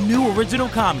Parts, a new original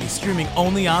comedy streaming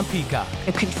only on Peacock.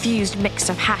 A confused mix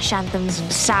of hash anthems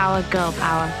and sour girl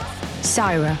power.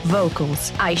 Syra,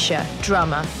 vocals. Aisha,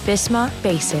 drummer. Bisma,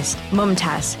 bassist.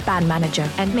 Mumtaz, band manager.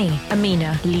 And me,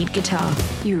 Amina, lead guitar.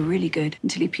 You were really good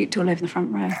until you puked all over the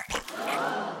front row.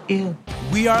 Ew.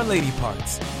 We Are Lady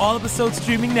Parts, all episodes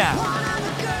streaming now.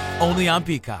 Only on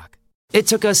Peacock. It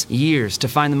took us years to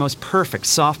find the most perfect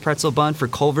soft pretzel bun for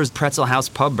Culver's Pretzel House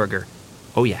Pub Burger.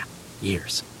 Oh yeah,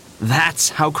 years. That's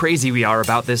how crazy we are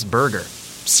about this burger.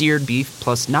 Seared beef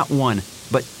plus not one,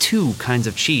 but 2 kinds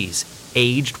of cheese.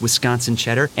 Aged Wisconsin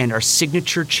cheddar and our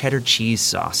signature cheddar cheese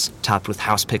sauce, topped with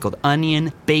house-pickled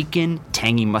onion, bacon,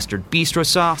 tangy mustard bistro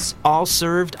sauce, all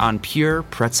served on pure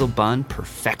pretzel bun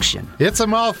perfection. It's a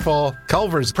mouthful.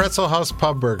 Culver's Pretzel House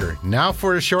Pub Burger, now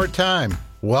for a short time.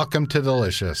 Welcome to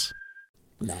delicious.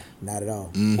 No, not at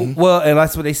all. Mm-hmm. Well, and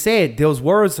that's what they said. Those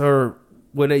words are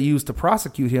what they used to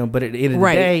prosecute him, but at the end of the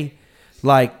day,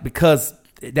 like, because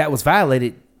that was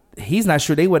violated, he's not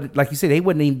sure they would, like you said, they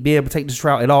wouldn't even be able to take this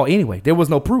trial at all anyway. There was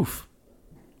no proof.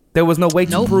 There was no way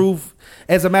to prove.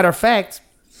 As a matter of fact,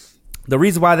 the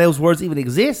reason why those words even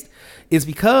exist is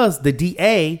because the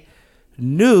DA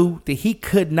knew that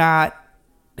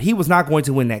he was not going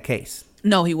to win that case.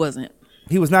 No, he wasn't.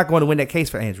 He was not going to win that case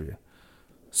for Andrea.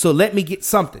 So let me get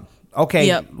something.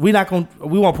 Okay, we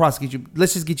won't prosecute you.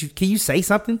 Let's just get you. Can you say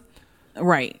something?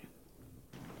 Right.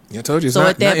 I told you it's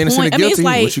not innocent or guilty.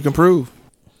 Like, what you can prove.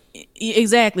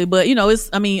 Exactly, but it's,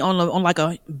 on like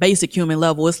a basic human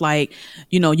level, it's like,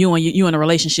 you in a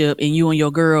relationship and you and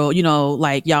your girl,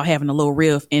 like y'all having a little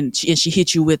riff and she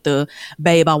hit you with the,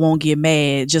 babe, I won't get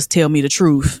mad, just tell me the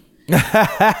truth.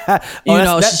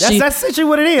 That's essentially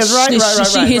what it is, right?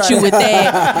 She hit you with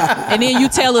that, and then you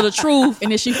tell her the truth,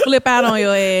 and then she flip out on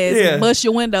your ass and bust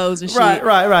your windows and shit.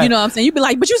 Right. You know what I'm saying? You be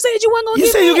like, but you said you wasn't gonna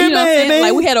get mad. You get mad, man.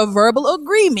 Like we had a verbal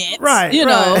agreement,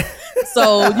 right?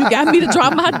 So you got me to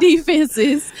drop my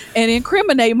defenses and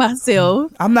incriminate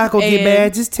myself. I'm not gonna get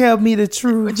mad. Just tell me the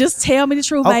truth. Just tell me the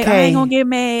truth. Okay. Like, I ain't gonna get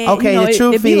mad. Okay, the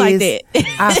truth it be is, like that.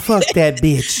 I fucked that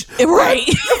bitch. Right?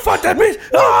 You fucked that bitch.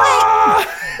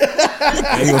 Ah!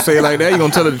 You gonna say it like that? You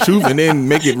gonna tell her the truth and then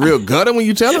make it real gutter when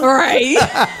you tell her? Right.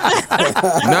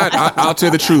 I'll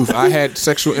tell the truth. I had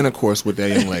sexual intercourse with that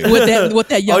young lady. With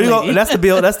that young lady. That's the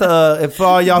Bill. That's the for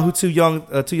all y'all who too young.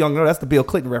 That's the Bill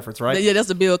Clinton reference, right? Yeah, that's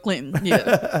the Bill Clinton.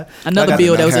 Yeah, another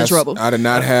Bill that was in trouble. I did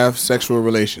not have sexual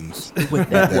relations with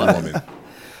that woman.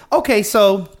 Okay,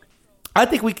 so I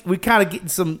think we kind of getting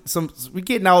we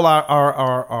getting all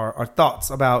our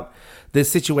thoughts about this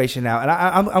situation now, and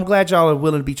I'm glad y'all are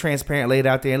willing to be transparent, lay it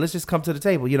out there, and let's just come to the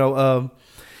table,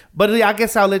 But I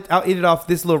guess I'll end it off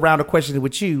this little round of questioning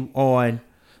with you on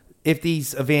if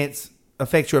these events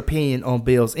affect your opinion on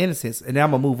Bill's innocence, and then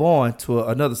I'm gonna move on to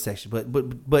another section. But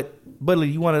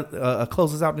Budley, you want to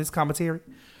close us out in this commentary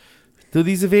through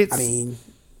these events? I mean,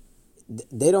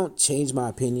 they don't change my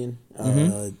opinion.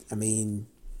 I mean,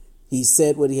 he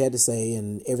said what he had to say,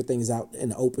 and everything is out in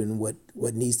the open. What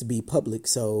needs to be public.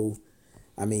 So,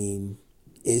 I mean,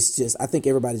 it's just, I think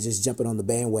everybody's just jumping on the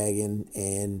bandwagon,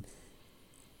 and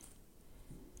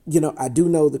I do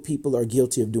know that people are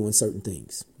guilty of doing certain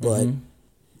things, but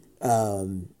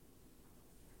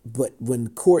when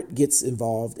court gets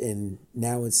involved, and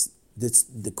now it's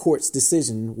the court's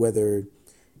decision whether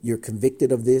you're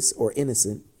convicted of this or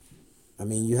innocent. I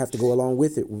mean, you have to go along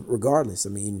with it regardless. I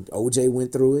mean, OJ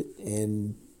went through it,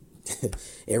 and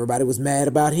everybody was mad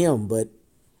about him, but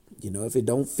if it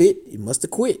don't fit, you must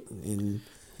have quit. And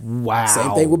wow,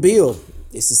 same thing with Bill.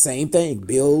 It's the same thing.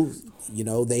 Bill,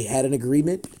 they had an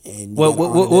agreement, and what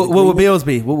would Bill's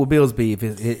be? What would Bill's be if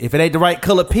it ain't the right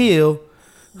color pill?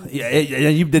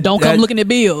 Don't come looking at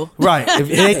Bill. Right.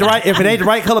 If it ain't the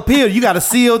right color pill, you got to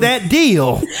seal that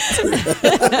deal.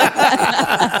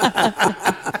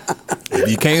 If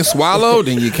you can't swallow,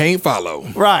 then you can't follow.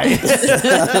 Right.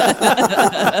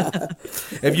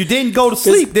 If you didn't go to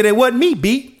sleep, then it wasn't me,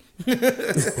 B.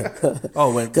 Because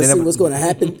what's going to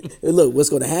happen? Look, what's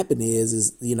going to happen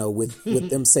is with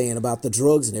them saying about the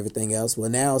drugs and everything else. Well,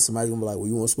 now somebody's going to be like, "Well,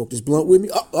 you want to smoke this blunt with me?"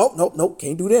 Oh, no,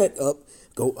 can't do that.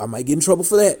 I might get in trouble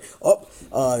for that.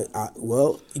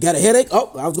 Well, you got a headache?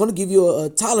 Oh, I was going to give you a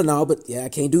Tylenol, but yeah, I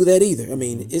can't do that either. I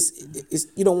mean, it's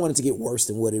you don't want it to get worse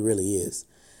than what it really is.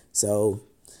 So,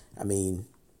 I mean,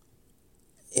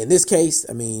 in this case,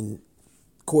 I mean,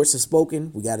 courts have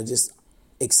spoken. We got to just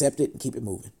accept it and keep it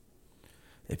moving.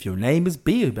 If your name is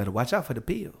Bill, you better watch out for the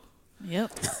bill.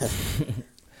 Yep.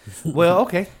 Well,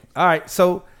 okay. All right.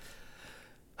 So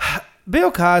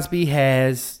Bill Cosby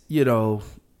has,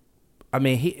 I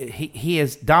mean, he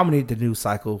has dominated the news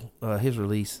cycle, his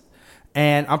release.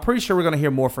 And I'm pretty sure we're going to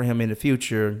hear more from him in the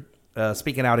future,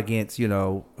 speaking out against,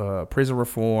 prison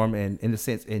reform and, in a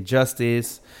sense,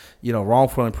 injustice,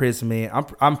 wrongful imprisonment.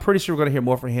 I'm pretty sure we're going to hear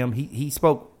more from him. He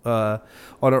spoke on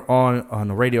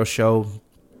a radio show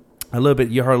a little bit.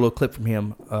 You heard a little clip from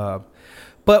him.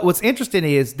 But what's interesting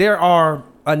is there are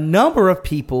a number of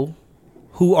people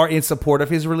who are in support of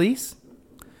his release,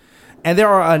 and there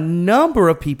are a number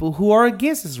of people who are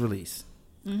against his release.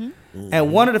 Mm-hmm.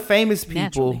 And one of the famous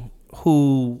people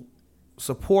who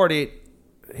supported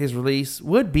his release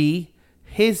would be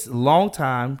his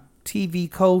longtime TV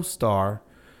co-star,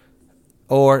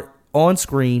 or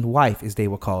on-screen wife, as they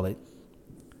will call it,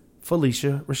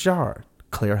 Felicia Rashad,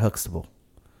 Claire Huxtable.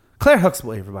 Claire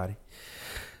Huxtable, everybody.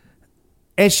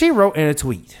 And she wrote in a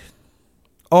tweet,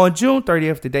 on June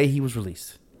 30th, the day he was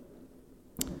released,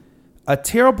 "A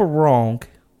terrible wrong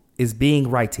is being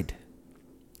righted.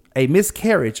 A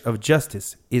miscarriage of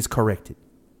justice is corrected."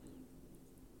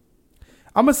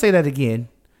 I'm going to say that again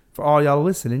for all y'all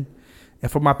listening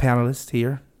and for my panelists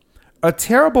here. A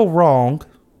terrible wrong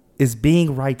is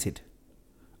being righted.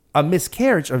 A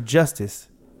miscarriage of justice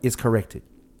is corrected.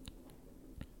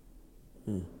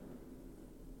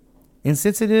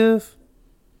 Insensitive?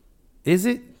 Is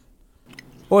it?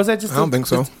 Or is that just? I don't think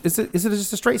so. Is it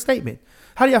just a straight statement?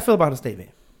 How do y'all feel about the statement?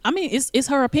 I mean, it's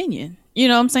her opinion. You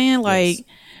know what I'm saying? Like,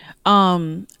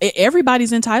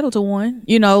 everybody's entitled to one.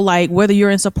 Like whether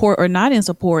you're in support or not in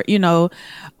support.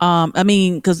 I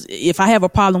mean, because if I have a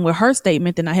problem with her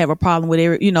statement, then I have a problem with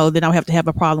then I'll have to have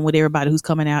a problem with everybody who's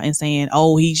coming out and saying,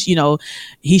 "Oh, he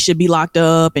should be locked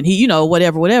up," and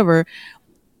whatever.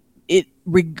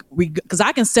 Because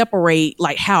I can separate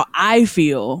like how I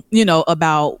feel,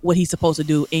 about what he's supposed to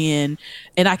do, and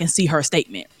I can see her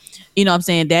statement. You know what I'm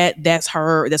saying? That's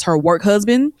her work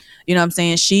husband. You know what I'm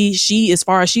saying? She as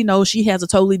far as she knows, she has a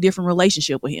totally different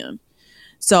relationship with him.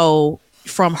 So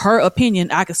from her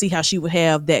opinion, I can see how she would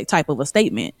have that type of a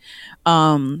statement.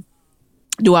 Do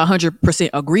I 100%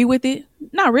 agree with it?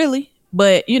 Not really,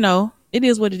 but it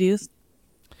is what it is.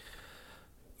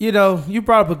 You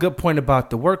brought up a good point about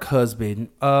the work husband.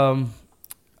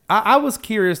 I was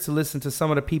curious to listen to some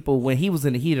of the people when he was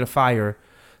in the heat of the fire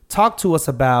talk to us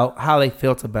about how they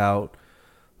felt about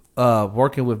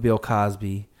working with Bill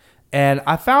Cosby. And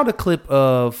I found a clip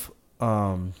of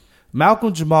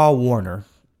Malcolm Jamal Warner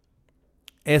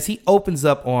as he opens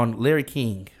up on Larry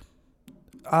King.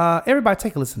 Everybody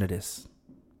take a listen to this.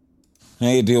 Now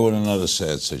you deal with another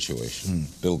sad situation.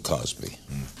 Bill Cosby.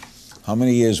 How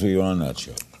many years were you on that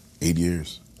show? 8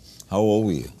 years. How old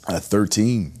were you?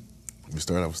 13. We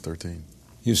started, I was 13.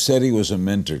 You said he was a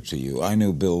mentor to you. I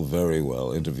knew Bill very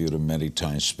well, interviewed him many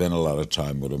times, spent a lot of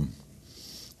time with him.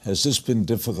 Has this been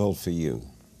difficult for you?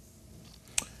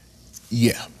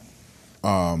 Yeah.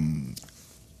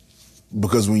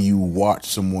 Because when you watch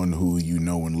someone who you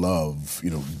know and love,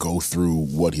 go through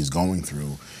what he's going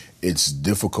through, it's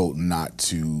difficult not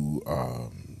to,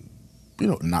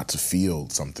 not to feel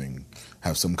something,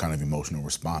 have some kind of emotional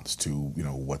response to,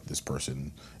 what this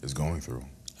person is going through.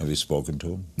 Have you spoken to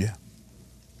him? Yeah.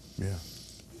 Yeah.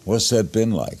 What's that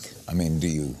been like? I mean,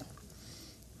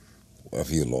 have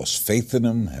you lost faith in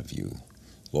him? Have you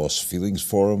lost feelings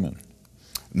for him? And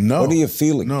no. What are your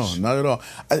feelings? No, not at all.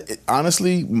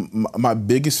 Honestly, my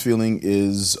biggest feeling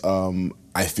is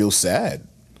I feel sad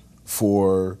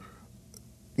for,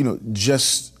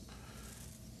 just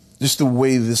the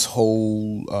way this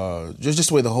whole, just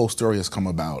the way the whole story has come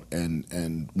about,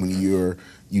 and when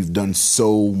you've done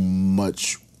so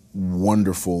much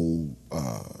wonderful,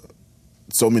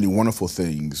 so many wonderful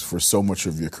things for so much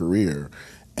of your career,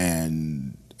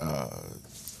 and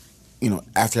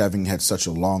after having had such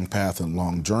a long path and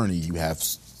long journey, you have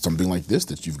something like this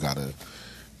that you've got to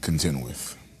contend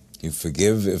with. You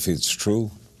forgive if it's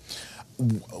true?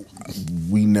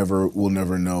 We'll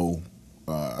never know.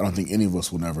 I don't think any of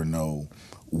us will never know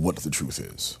what the truth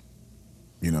is,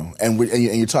 And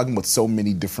you're talking about so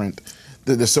many different.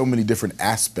 There's so many different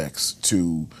aspects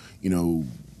to,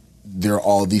 there are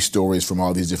all these stories from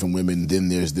all these different women. Then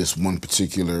there's this one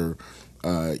particular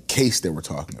case that we're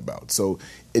talking about. So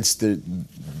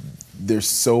there's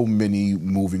so many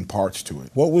moving parts to it.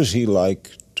 What was he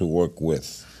like to work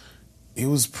with? It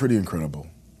was pretty incredible.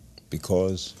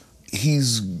 Because?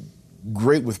 He's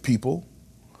great with people.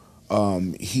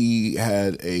 He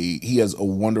has a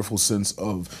wonderful sense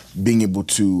of being able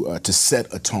to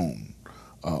set a tone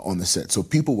on the set. So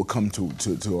people would come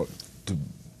to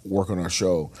work on our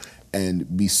show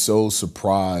and be so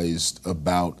surprised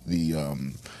about the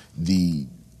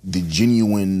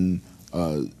genuine,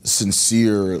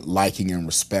 sincere liking and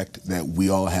respect that we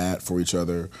all had for each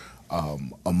other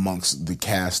amongst the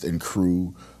cast and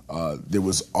crew. There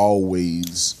was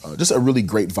always just a really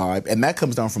great vibe, and that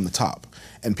comes down from the top.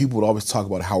 And people would always talk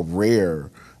about how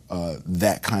rare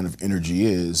that kind of energy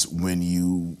is when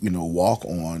you walk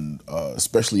on,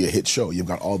 especially a hit show. You've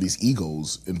got all these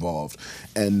egos involved.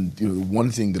 And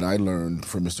one thing that I learned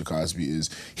from Mr. Cosby is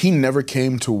he never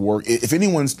came to work. If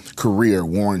anyone's career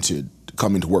warranted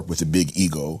coming to work with a big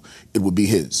ego, it would be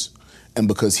his. And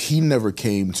because he never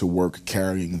came to work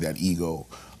carrying that ego,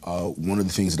 one of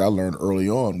the things that I learned early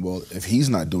on, well, if he's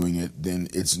not doing it, then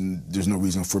there's no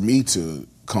reason for me to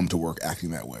come to work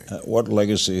acting that way. What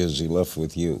legacy has he left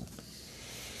with you?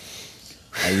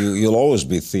 You'll always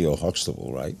be Theo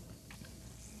Huxtable, right?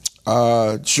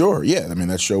 Sure, yeah. I mean,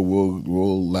 that show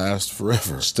will last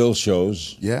forever. Still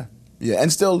shows. Yeah,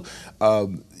 and still,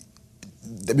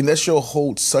 that show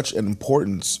holds such an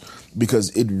importance because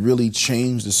it really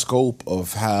changed the scope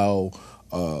of how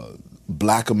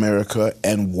Black America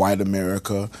and white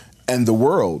America and the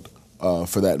world,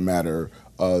 for that matter,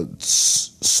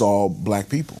 saw Black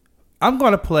people. I'm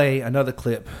going to play another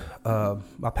clip. My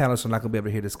panelists are not going to be able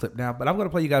to hear this clip now, but I'm going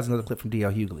to play you guys another clip from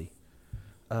D.L. Hughley,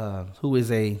 who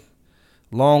is a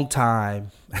long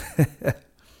time,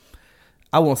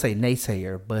 I won't say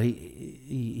naysayer, but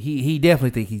he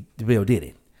definitely think Bill did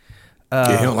it.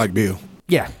 He don't like Bill.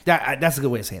 Yeah, that's a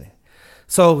good way of saying it.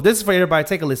 So this is for everybody.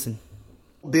 Take a listen.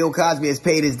 Bill Cosby has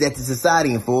paid his debt to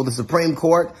society in full. The Supreme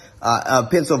Court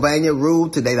of Pennsylvania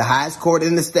ruled today, the highest court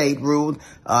in the state ruled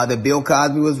that Bill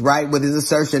Cosby was right with his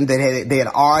assertion that they had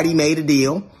already made a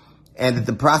deal and that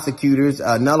the prosecutors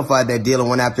nullified that deal and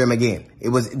went after him again. It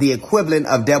was the equivalent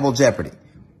of double jeopardy.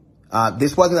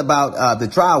 This wasn't about, the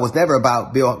trial was never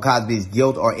about Bill Cosby's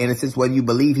guilt or innocence, whether you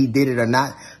believe he did it or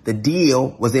not. The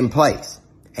deal was in place.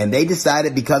 And they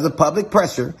decided because of public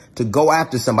pressure to go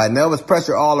after somebody. And there was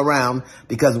pressure all around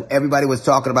because everybody was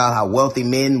talking about how wealthy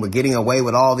men were getting away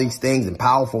with all these things and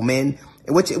powerful men,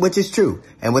 which is true.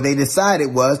 And what they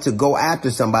decided was to go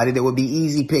after somebody that would be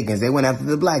easy pickings. They went after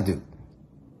the black dude.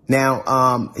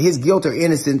 Now, his guilt or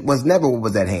innocence was never what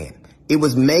was at hand. It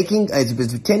was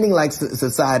pretending like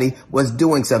society was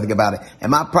doing something about it. And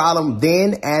my problem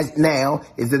then as now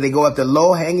is that they go after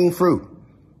low-hanging fruit.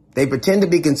 They pretend to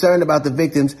be concerned about the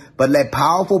victims, but let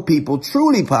powerful people,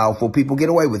 truly powerful people, get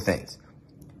away with things.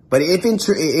 But if in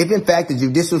fact the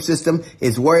judicial system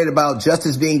is worried about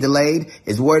justice being delayed,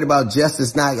 is worried about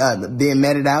justice not being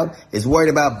meted out, is worried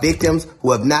about victims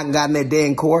who have not gotten their day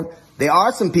in court, there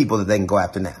are some people that they can go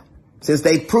after now. Since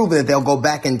they've proven that they'll go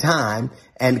back in time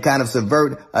and kind of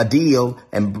subvert a deal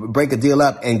and break a deal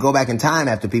up and go back in time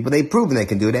after people, they've proven they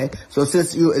can do that. So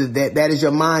since that is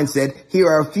your mindset, here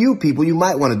are a few people you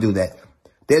might want to do that.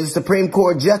 There's a Supreme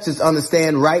Court justice on the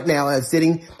stand right now,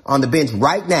 sitting on the bench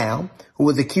right now, who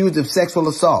was accused of sexual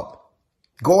assault.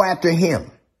 Go after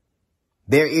him.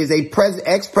 There is a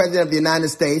ex-president of the United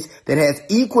States that has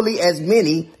equally as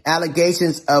many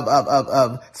allegations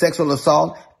of sexual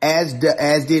assault as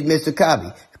did Mr.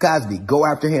 Cosby. Go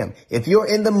after him. If you're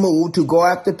in the mood to go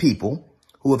after people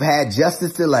who have had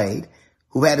justice delayed,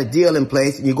 who had a deal in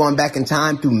place, and you're going back in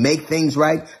time to make things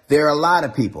right, there are a lot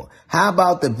of people. How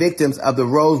about the victims of the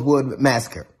Rosewood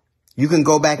Massacre? You can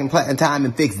go back in time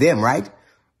and fix them, right?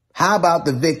 How about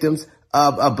the victims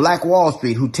of Black Wall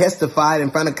Street who testified in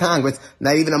front of Congress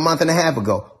not even a month and a half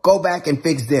ago? Go back and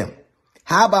fix them.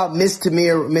 How about Mrs.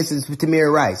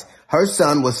 Tamir Rice? Her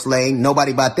son was slain.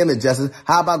 Nobody brought them to justice.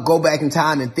 How about go back in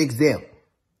time and fix them?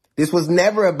 This was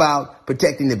never about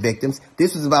protecting the victims.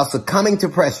 This was about succumbing to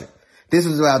pressure. This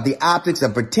was about the optics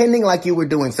of pretending like you were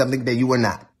doing something that you were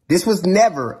not. This was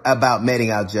never about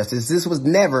meting out justice. This was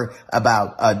never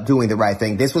about doing the right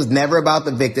thing. This was never about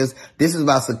the victims. This is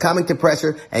about succumbing to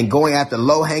pressure and going after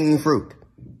low-hanging fruit.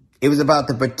 It was about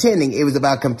the pretending. It was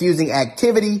about confusing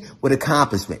activity with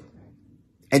accomplishment.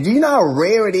 And do you know how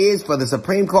rare it is for the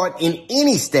Supreme Court in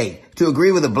any state to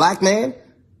agree with a black man,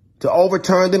 to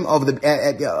overturn them over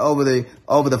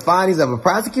the findings of a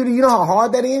prosecutor? You know how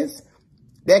hard that is?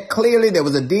 That clearly there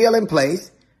was a deal in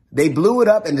place. They blew it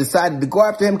up and decided to go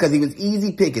after him because he was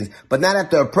easy pickings, but not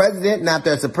after a president, not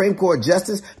after a Supreme Court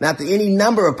justice, not after any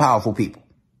number of powerful people.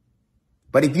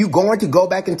 But if you're going to go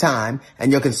back in time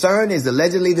and your concern is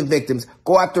allegedly the victims,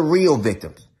 go after real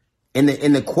victims. In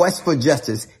the quest for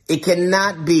justice, it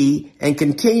cannot be and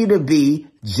continue to be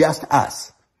just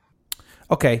us.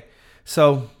 Okay,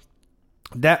 so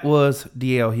that was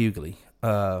D.L. Hughley.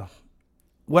 The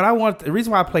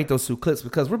reason why I played those two clips,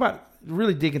 because we're about to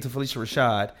really dig into Phylicia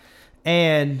Rashad,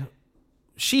 and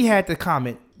she had the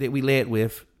comment that we led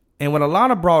with, and when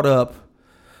Alana brought up,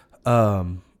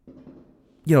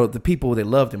 the people that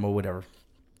loved him or whatever,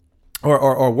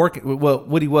 or working, well,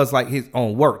 what he was like his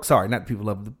own work. Sorry, not the people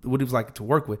loved him, what he was like to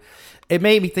work with. It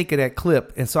made me think of that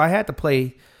clip, and so I had to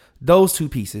play those two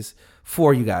pieces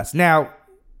for you guys. Now,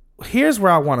 here's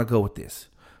where I want to go with this,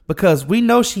 because we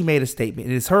know she made a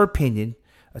statement. It is her opinion.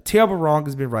 A terrible wrong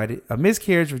has been righted. A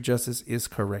miscarriage of justice is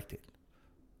corrected.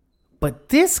 But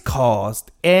this caused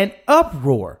an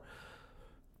uproar.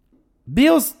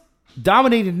 Bill's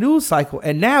dominated news cycle,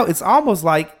 and now it's almost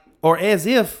like, or as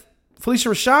if,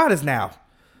 Phylicia Rashad is now,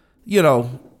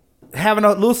 having a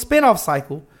little spinoff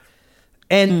cycle.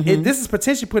 And this is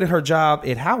potentially putting her job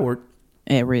at Howard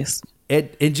at risk,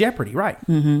 in jeopardy, right?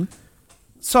 Mm-hmm.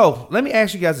 So let me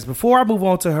ask you guys this before I move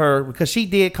on to her, because she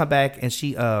did come back and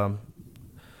she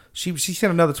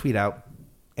sent another tweet out.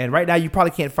 And right now you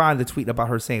probably can't find the tweet about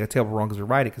her saying a terrible wrong has been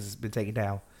righted because it's been taken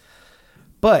down.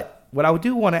 But what I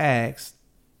do want to ask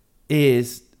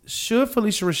is, should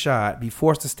Phylicia Rashad be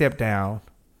forced to step down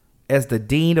as the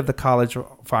dean of the College of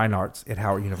Fine Arts at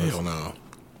Howard University? Hell no.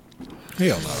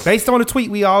 Based on the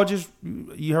tweet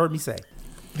you heard me say.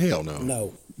 Hell no.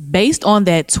 No. Based on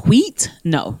that tweet,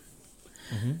 no.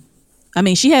 Mm-hmm. I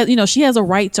mean, she has a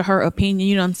right to her opinion.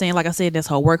 You know what I'm saying? Like I said, that's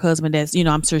her work husband. That's,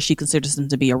 I'm sure she considers him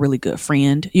to be a really good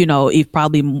friend, if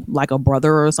probably like a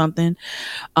brother or something.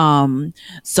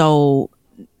 So,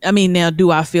 I mean, now do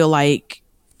I feel like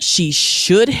she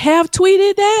should have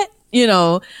tweeted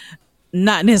that?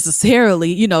 Not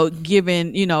necessarily,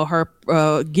 given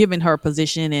her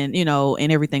position and,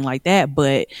 and everything like that.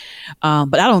 But I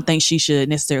don't think she should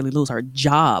necessarily lose her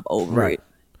job over it.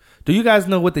 Do you guys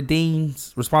know what the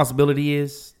dean's responsibility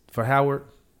is for Howard,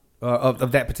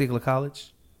 of that particular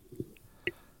college?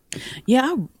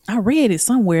 Yeah, I read it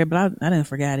somewhere, but I didn't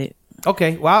forget it.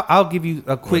 Okay, well, I'll give you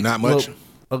a quick not much.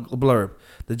 A blurb.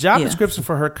 The job description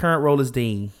for her current role as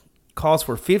dean calls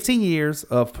for 15 years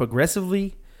of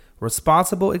progressively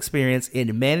responsible experience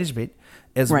in management,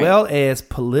 as well as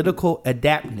political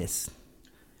adaptness.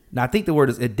 Now, I think the word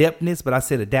is adeptness, but I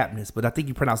said adaptness, but I think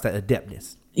you pronounce that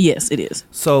adeptness. Yes, it is.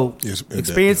 So,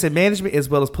 experience in management as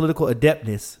well as political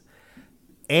adeptness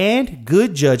and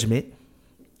good judgment.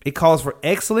 It calls for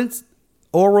excellence,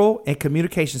 oral and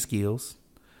communication skills.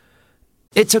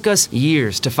 It took us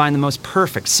years to find the most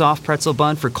perfect soft pretzel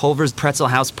bun for Culver's Pretzel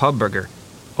House Pub Burger.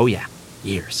 Oh yeah,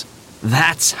 years.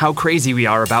 That's how crazy we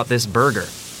are about this burger.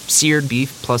 Seared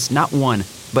beef plus not one,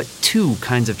 but two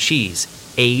kinds of cheese.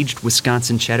 Aged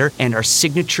Wisconsin cheddar and our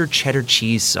signature cheddar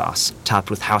cheese sauce, topped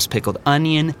with house-pickled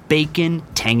onion, bacon,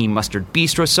 tangy mustard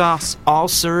bistro sauce, all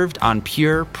served on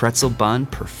pure pretzel bun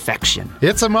perfection.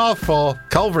 It's a mouthful.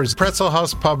 Culver's Pretzel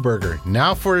House Pub Burger,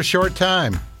 now for a short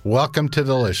time. Welcome to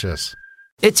Delicious.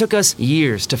 It took us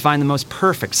years to find the most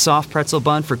perfect soft pretzel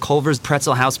bun for Culver's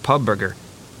Pretzel House Pub Burger.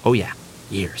 Oh yeah,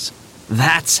 years.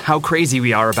 That's how crazy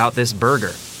we are about this burger.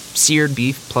 Seared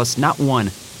beef plus not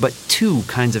one, but two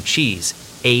kinds of cheese.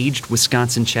 Aged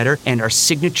Wisconsin cheddar and our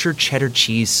signature cheddar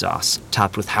cheese sauce,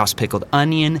 topped with house-pickled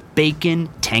onion, bacon,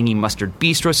 tangy mustard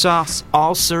bistro sauce,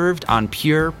 all served on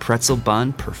pure pretzel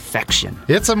bun perfection.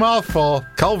 It's a mouthful.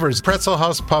 Culver's Pretzel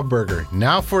House Pub Burger,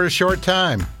 now for a short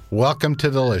time. Welcome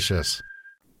to Delicious.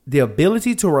 The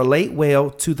ability to relate well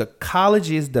to the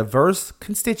college's diverse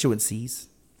constituencies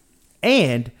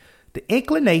and the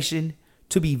inclination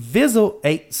to be a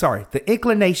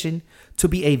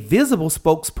visible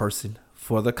spokesperson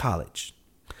for the college.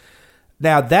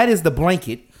 Now, that is the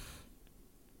blanket.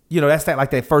 That's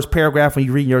that first paragraph when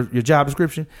you read your job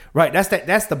description, right?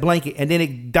 That's the blanket, and then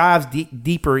it dives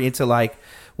deeper into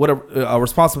what a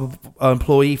responsible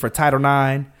employee for Title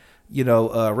IX,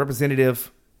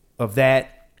 representative of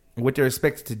that, what they're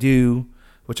expected to do.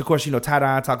 Which, of course,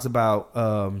 Title IX talks about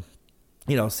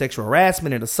sexual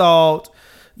harassment and assault.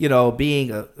 Being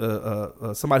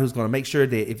somebody who's going to make sure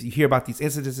that if you hear about these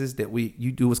incidences that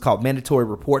you do what's called mandatory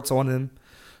reports on them.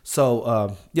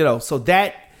 So, so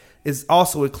that is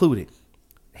also included.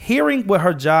 Hearing what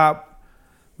her job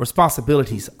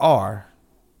responsibilities are.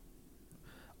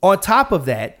 On top of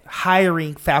that,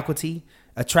 hiring faculty,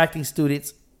 attracting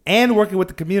students, and working with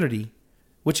the community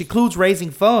which includes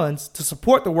raising funds to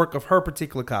support the work of her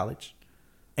particular college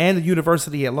and the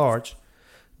university at large,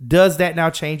 does that now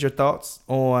change your thoughts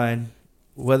on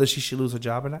whether she should lose her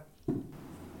job or not?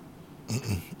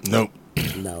 Nope.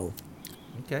 No.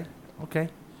 Okay.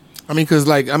 I mean, because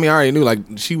I already knew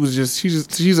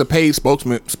she's a paid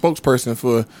spokesperson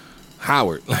for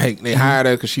Howard. Like they hired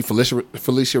her because she's Felicia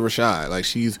Rashad. Like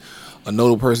she's a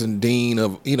notable person, dean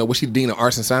of was she dean of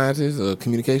arts and sciences or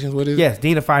communications? What is it? Yes,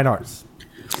 dean of fine arts.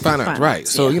 Fine arts, right?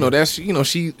 So that's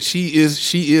she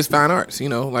is fine arts.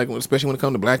 Like especially when it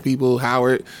comes to black people,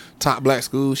 Howard, top black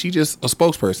school. She just a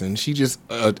spokesperson. She's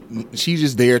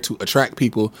just there to attract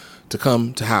people to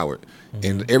come to Howard,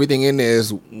 and everything in there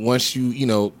is once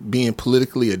you being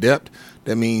politically adept.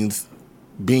 That means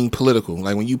being political.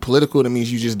 Like when you political, that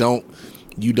means you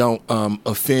don't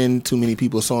offend too many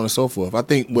people, so on and so forth. I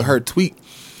think with her tweet.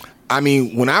 I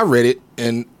mean, when I read it,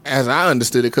 and as I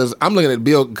understood it, because I'm looking at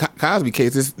Bill Cosby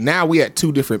cases, now we at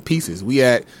two different pieces. We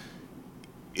at,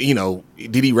 did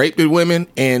he rape the women?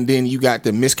 And then you got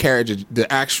the miscarriage, the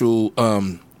actual,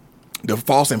 the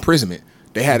false imprisonment.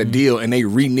 They had a deal and they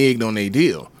reneged on their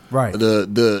deal. Right.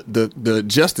 The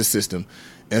justice system.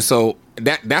 And so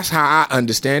that's how I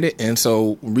understand it. And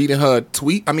so reading her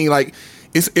tweet, I mean, like,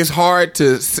 it's hard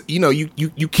to,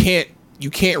 you can't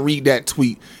read that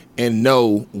tweet and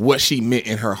know what she meant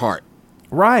in her heart.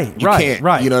 Right. You can't.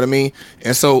 You know what I mean?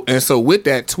 And so with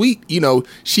that tweet,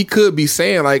 she could be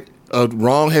saying like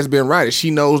wrong has been righted.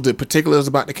 She knows the particulars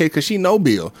about the case because she know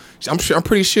Bill. I'm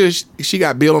pretty sure she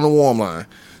got Bill on the warm line.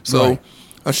 So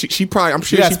she probably. I'm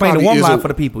sure you got to explain the warm line for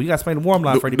the people. You got to explain the warm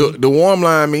line for the people. The warm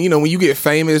line. I mean, when you get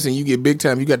famous and you get big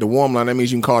time, you got the warm line. That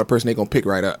means you can call the person they're gonna pick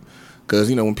right up. Because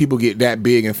when people get that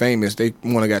big and famous, they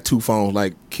want to got two phones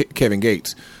like Kevin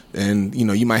Gates. And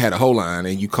you might have a whole line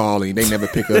and you call and they never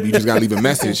pick up. You just gotta leave a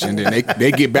message and then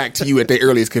they get back to you at their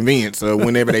earliest convenience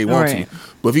whenever they want to.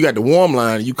 But if you got the warm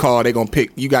line, you call, they gonna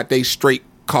pick. You got they straight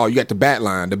call. You got the bat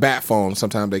line, the bat phone.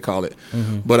 Sometimes they call it.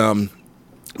 But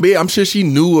yeah, I'm sure she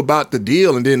knew about the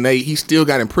deal and then he still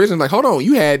got in prison. Like, hold on,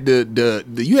 you had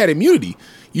you had immunity.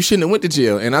 You shouldn't have went to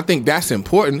jail. And I think that's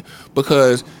important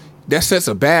because that sets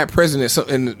a bad precedent,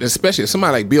 and especially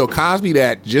somebody like Bill Cosby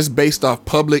that just based off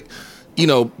public.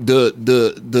 The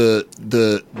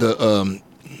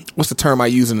what's the term I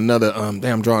use in another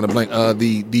I'm drawing a blank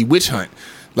the witch hunt.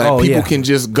 Like people can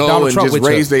just go Donald and Trump just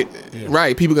raise they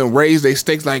right. People can raise their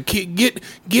stakes like get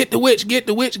the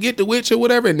witch or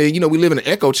whatever. And then we live in an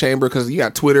echo chamber because you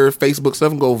got Twitter, Facebook,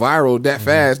 stuff can go viral that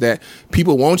fast that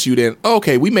people want you. Then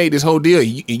okay, we made this whole deal.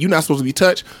 You're not supposed to be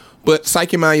touched. But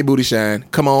psych your mind, your booty shine.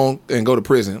 Come on and go to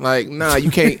prison. Like, nah,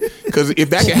 you can't. Because if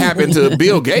that can happen to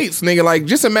Bill Gates, nigga, like,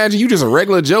 just imagine you just a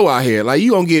regular Joe out here. Like, you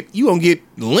gonna get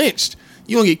lynched.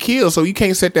 You gonna get killed. So you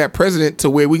can't set that precedent to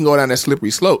where we can go down that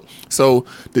slippery slope. So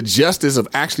the justice of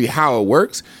actually how it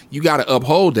works, you got to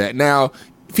uphold that. Now,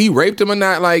 if he raped him or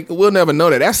not, like, we'll never know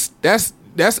that.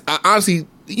 That's honestly,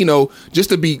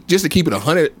 just to keep it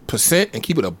 100% and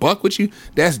keep it a buck with you,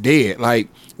 that's dead. Like,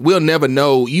 we'll never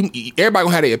know. Everybody gonna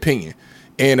have their opinion,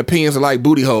 and opinions are like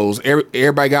booty holes.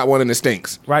 Everybody got one and it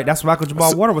stinks. Right. That's what Michael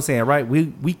Jamal Warner was saying. Right.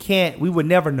 We would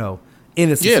never know.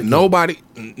 Innocent. Yeah.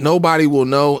 Nobody will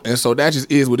know, and so that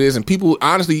just is what it is. And people,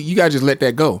 honestly, you gotta just let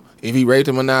that go. If he raped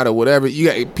him or not or whatever,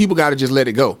 people gotta just let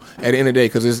it go at the end of the day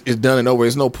because it's done and over.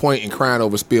 There's no point in crying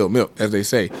over spilled milk, as they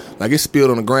say. Like it's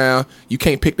spilled on the ground, you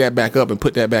can't pick that back up and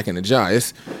put that back in the jar.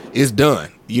 It's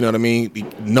done. You know what I mean?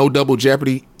 No double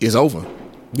jeopardy is over.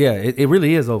 Yeah, it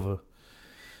really is over.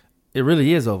 It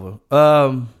really is over.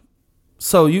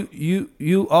 So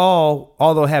you all,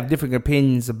 although have different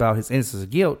opinions about his innocence or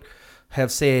guilt, have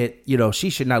said, she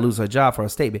should not lose her job for a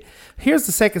statement. Here's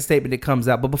the second statement that comes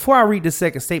out. But before I read the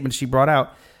second statement she brought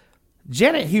out,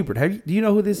 Janet Hubert, do you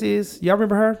know who this is? Y'all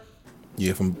remember her?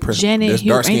 Yeah, from Janet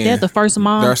Hubert. Ain't that the first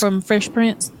mom from Fresh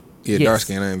Prince? Yeah, yes. Dark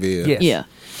skin and yes. Yeah.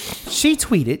 She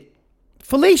tweeted,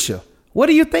 Felicia, what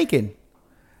are you thinking?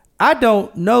 I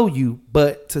don't know you,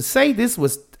 but to say this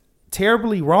was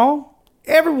terribly wrong,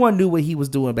 everyone knew what he was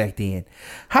doing back then.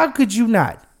 How could you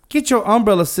not? Get your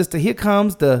umbrella, sister. Here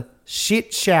comes the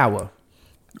shit shower.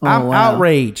 I'm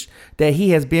outraged that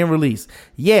he has been released.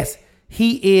 Yes,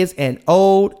 he is an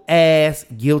old ass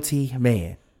guilty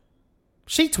man.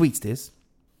 She tweets this.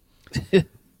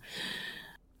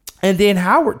 And then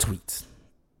Howard tweets.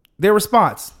 Their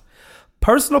response: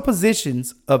 personal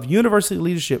positions of university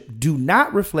leadership do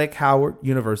not reflect Howard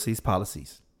University's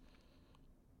policies.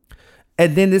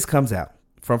 And then this comes out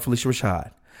from Felicia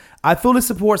Rashad. I fully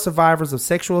support survivors of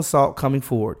sexual assault coming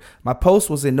forward. My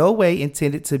post was in no way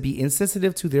intended to be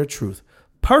insensitive to their truth.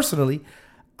 Personally,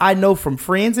 I know from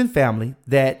friends and family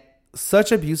that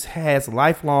such abuse has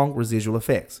lifelong residual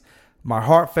effects. My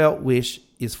heartfelt wish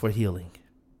is for healing.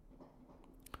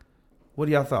 What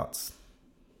are y'all thoughts?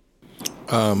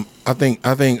 I think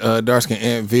dark skin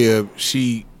Aunt Viv,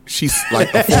 she's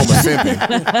like a form of simping.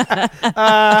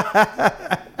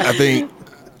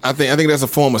 I think that's a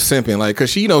form of simping, like, cause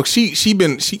she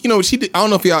did, I don't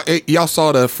know if y'all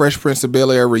saw the Fresh Prince of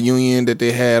Bel-Air reunion that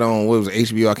they had on, what was it,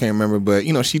 HBO, I can't remember, but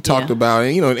she talked about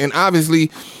it, and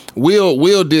obviously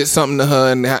Will did something to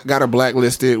her and got her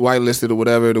blacklisted, whitelisted, or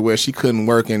whatever, to where she couldn't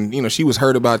work, and she was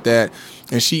hurt about that,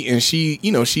 and she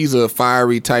she's a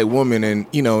fiery type woman, and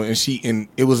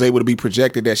it was able to be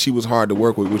projected that she was hard to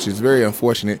work with, which is very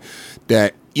unfortunate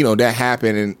that that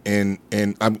happened,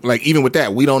 and I'm like, even with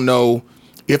that, we don't know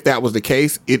if that was the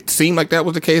case. It seemed like that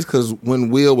was the case, because when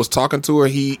Will was talking to her,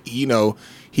 he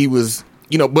was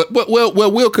but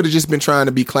Will could have just been trying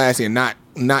to be classy and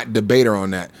not debate her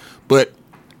on that, but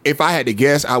if I had to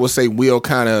guess, I would say Will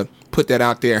kind of put that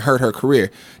out there and hurt her career.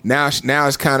 Now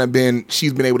it's kind of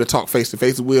she's been able to talk face to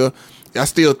face with Will. I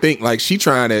still think like she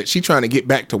trying to get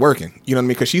back to working. You know what I mean?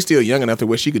 Because she's still young enough to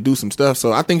where she could do some stuff.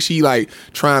 So I think she like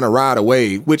trying to ride a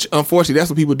wave, which unfortunately that's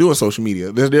what people do on social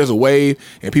media. There's a wave,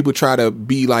 and people try to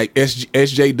be like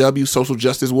SJW, social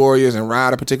justice warriors, and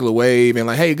ride a particular wave. And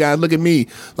like, hey guys, look at me.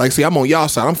 Like, see, I'm on y'all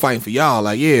side. I'm fighting for y'all.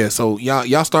 Like, yeah. So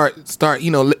y'all start.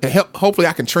 Hopefully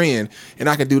I can trend and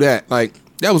I can do that. Like,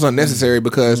 that was unnecessary,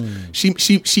 because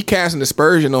she cast an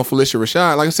aspersion on Felicia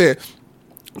Rashad. Like I said,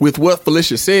 with what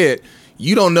Felicia said,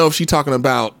 you don't know if she's talking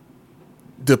about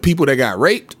the people that got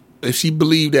raped, if she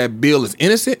believed that Bill is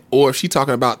innocent, or if she's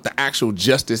talking about the actual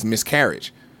justice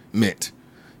miscarriage meant.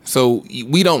 So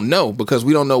we don't know, because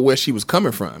we don't know where she was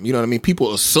coming from. You know what I mean?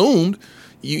 People assumed,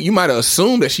 you might have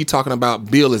assumed that she's talking about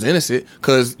Bill is innocent,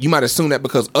 because you might assume that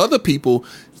because other people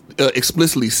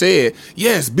explicitly said,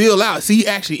 yes, Bill out, see, he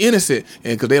actually innocent,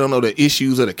 and because they don't know the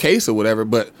issues of the case or whatever.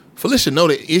 But Felicia know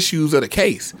the issues of the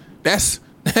case. That's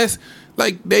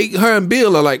like her and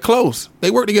Bill are like close. They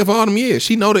worked together for all them years.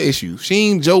 She know the issues. She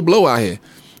ain't Joe Blow out here.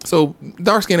 So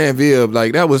dark skin Aunt Viv,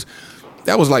 like that was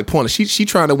like pointless. She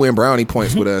trying to win brownie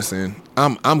points with us, and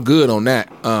I'm good on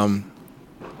that.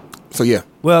 So yeah.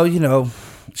 Well,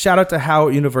 shout out to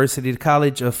Howard University. The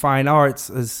College of Fine Arts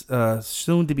is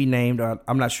soon to be named.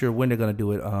 I'm not sure when they're going to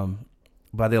do it.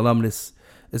 By the alumnus,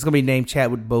 it's going to be named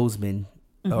Chadwick Boseman,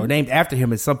 or named after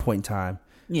him at some point in time.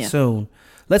 Yeah. Soon.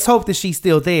 Let's hope that she's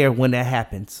still there when that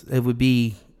happens. It would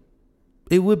be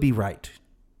right.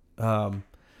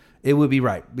 It would be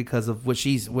right because of what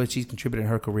she's contributed in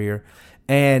her career,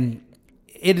 and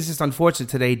it is just unfortunate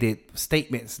today that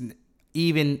statements,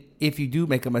 even if you do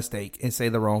make a mistake and say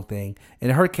the wrong thing, in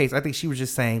her case, I think she was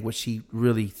just saying what she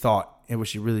really thought and what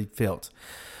she really felt.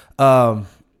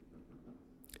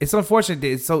 It's unfortunate that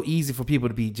it's so easy for people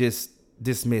to be just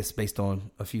dismissed based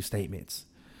on a few statements.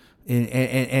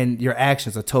 And your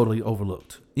actions are totally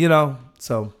overlooked,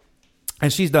 so,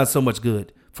 and she's done so much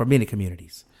good for many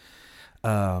communities.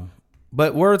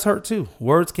 But words hurt too.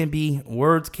 Words can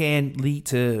lead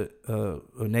to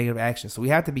a negative action. So we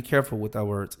have to be careful with our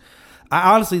words.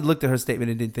 I honestly looked at her statement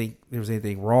and didn't think there was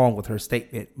anything wrong with her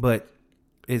statement, but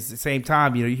at the same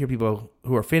time, you hear people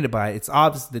who are offended by it. It's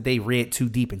obvious that they read too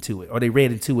deep into it, or they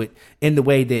read into it in the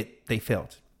way that they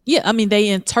felt. Yeah, I mean, they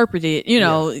interpret it,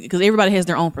 because everybody has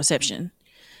their own perception,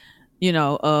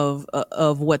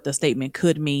 of what the statement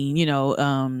could mean.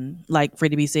 Like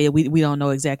Freddie B said, we don't know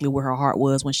exactly where her heart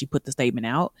was when she put the statement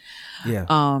out.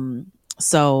 Yeah.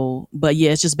 So, but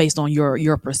yeah, it's just based on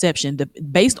your perception.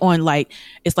 Based on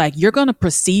it's like you're gonna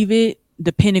perceive it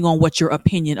depending on what your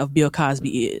opinion of Bill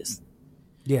Cosby is.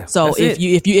 Yeah. So if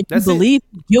you believe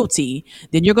guilty,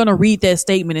 then you're gonna read that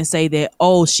statement and say that,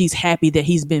 oh, she's happy that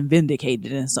he's been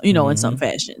vindicated in some, in some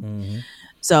fashion. Mm-hmm.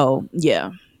 So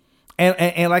yeah.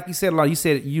 And like you said,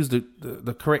 you used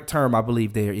the correct term. I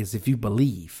believe there is, if you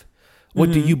believe.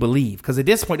 What do you believe? Because at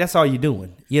this point, that's all you're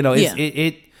doing.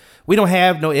 We don't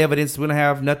have no evidence. We don't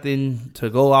have nothing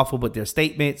to go off of but their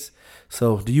statements.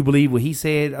 So do you believe what he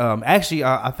said? Actually,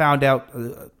 I found out.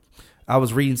 I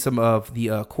was reading some of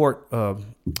the court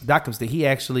documents that he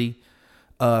actually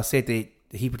said that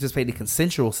he participated in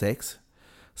consensual sex.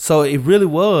 So it really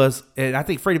was, and I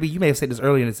think Freddie B, you may have said this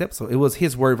earlier in this episode, it was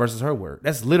his word versus her word.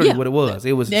 That's literally what it was.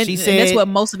 It was, she said. And that's what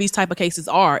most of these type of cases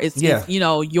are. It's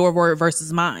your word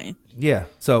versus mine. Yeah.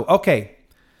 So, okay.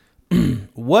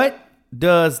 What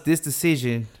does this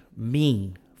decision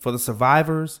mean for the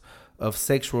survivors of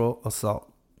sexual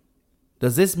assault?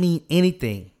 Does this mean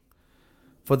anything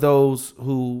for those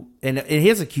who, and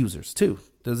his accusers too?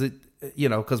 Does it,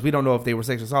 because we don't know if they were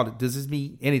sexually assaulted. Does this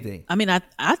mean anything? I mean,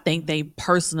 I think they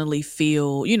personally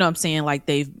feel, like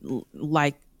they've,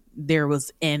 there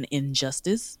was an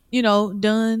injustice,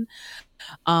 done.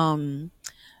 And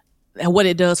what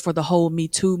it does for the whole Me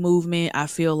Too movement, I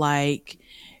feel like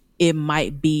it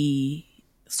might be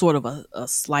sort of a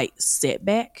slight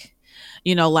setback.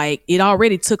 Like it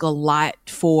already took a lot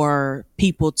for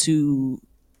people to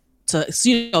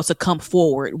come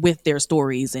forward with their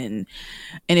stories and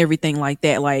everything like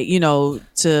that. Like,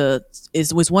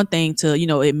 it was one thing to,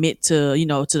 admit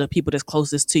to, to the people that's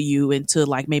closest to you and to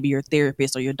like maybe your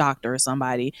therapist or your doctor or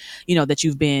somebody, that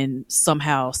you've been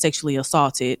somehow sexually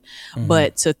assaulted,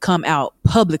 but to come out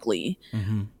publicly,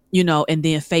 and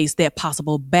then face that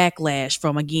possible backlash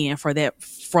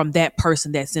from that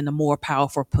person that's in a more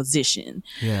powerful position.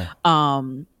 Yeah.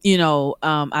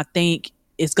 I think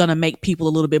it's going to make people a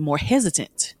little bit more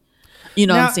hesitant, what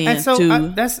I'm saying,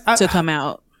 to come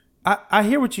out. I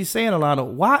hear what you're saying, Alana.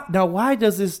 Why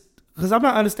does this, because I'm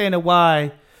not understanding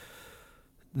why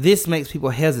this makes people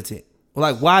hesitant.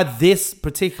 Like why this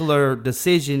particular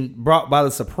decision brought by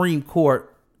the Supreme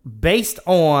Court based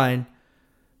on,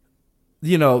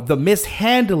 the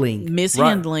mishandling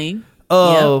right,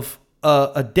 of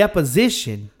a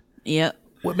deposition. Yep.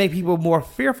 Would make people more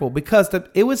fearful because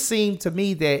it would seem to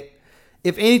me that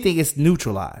if anything, it's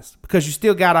neutralized because you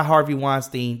still got a Harvey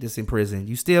Weinstein that's in prison.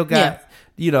 You still got,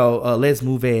 Les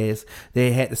Mouvez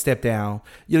that had to step down.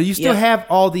 You still have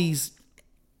all these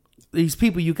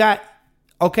people. You got,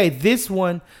 okay, this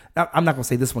one, I'm not going to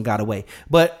say this one got away,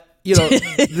 but this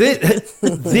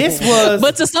was.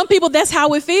 But to some people, that's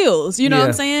how it feels. You know what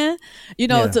I'm saying?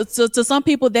 To some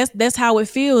people, that's how it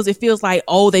feels. It feels like,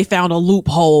 oh, they found a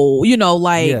loophole.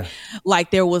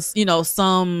 Like there was,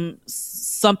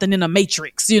 something in a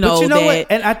matrix, But what?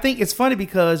 And I think it's funny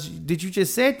because did you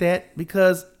just said that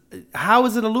because how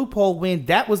is it a loophole when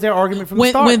that was their argument from the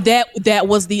start? When that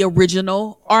was the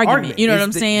original argument. You know what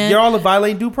I'm saying? You're all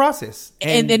violating due process.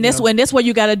 And that's what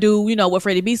you got to do. What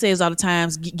Freddie B says all the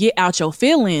times, get out your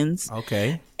feelings.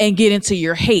 Okay. And get into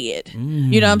your head.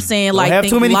 You know what I'm saying? Don't have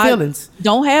too many feelings.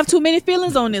 Don't have too many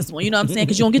feelings on this one. You know what I'm saying?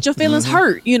 Because you don't get your feelings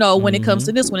hurt, when it comes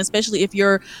to this one, especially if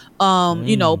you're,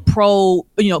 pro,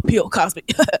 Bill Cosby.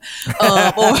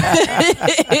 Or,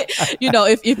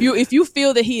 if you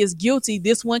feel that he is guilty,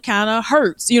 this one kind of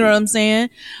hurts. You know what I'm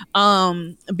saying?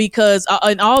 Because,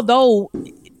 and although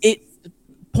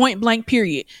point blank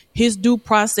period, his due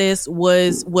process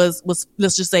was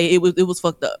let's just say it was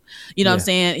fucked up. You know what I'm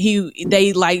saying?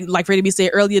 They like Freddie B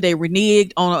said earlier, they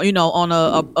reneged on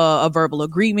a verbal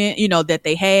agreement, that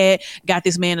they had, got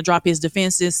this man to drop his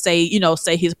defenses, say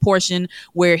his portion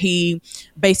where he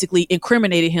basically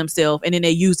incriminated himself, and then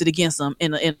they used it against him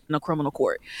in a criminal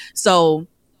court. So,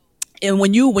 and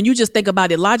when you just think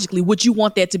about it logically, would you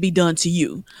want that to be done to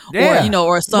you,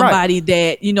 or somebody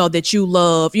that that you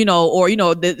love, or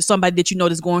somebody that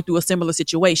that's going through a similar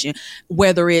situation,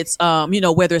 whether it's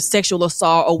whether it's sexual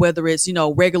assault or whether it's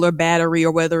regular battery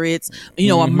or whether it's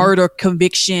a murder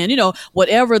conviction,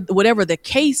 whatever the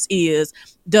case is,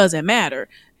 doesn't matter.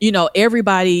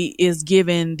 Everybody is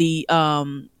given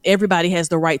everybody has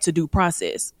the right to due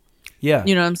process. Yeah.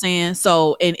 You know what I'm saying?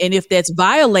 So, and if that's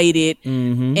violated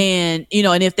and, and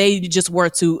if they just were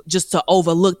to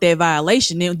overlook that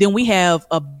violation, then we have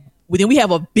a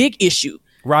big issue.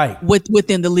 Right.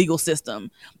 Within the legal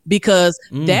system, because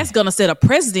that's going to set a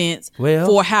precedent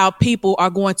for how people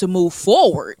are going to move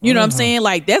forward. You know what I'm saying?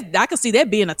 Like I can see that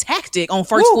being a tactic on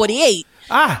First 48.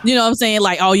 You know what I'm saying?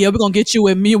 Like, oh yeah, we're going to get you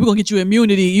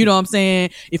immunity. You know what I'm saying?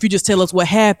 If you just tell us what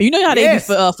happened, how they be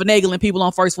finagling people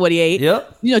on First 48.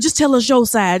 Yep. Just tell us your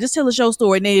side, just tell us your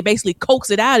story. And they basically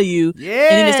coax it out of you.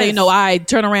 Yes. And then they say, I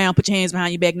turn around, put your hands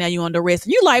behind your back. Now you under arrest.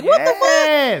 And you like, what the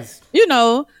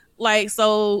fuck? Like,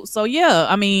 so yeah,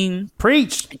 I mean,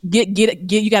 preach. Get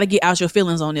you got to get out your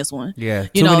feelings on this one. Yeah.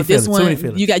 This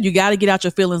one, you got to get out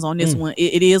your feelings on this one.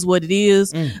 It is what it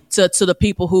is. To the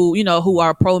people who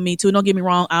are pro Me Too. Don't get me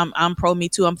wrong. I'm pro Me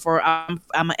Too. I'm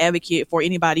an advocate for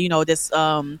anybody, that's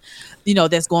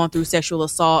that's going through sexual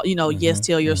assault, yes,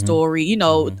 tell your story,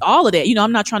 all of that.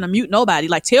 I'm not trying to mute nobody.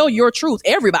 Like, tell your truth,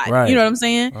 everybody. Right. You know what I'm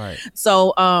saying? Right.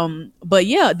 So, but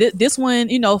yeah, this one,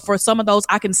 for some of those,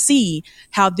 I can see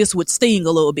how this would sting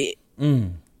a little bit.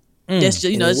 That's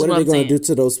just, that's what are they going to do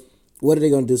to those? What are they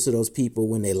going to do to those people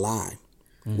when they lie?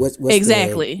 What's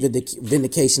exactly the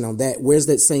vindication on that? Where's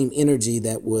that same energy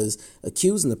that was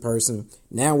accusing the person?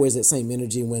 Now, where's that same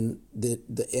energy when the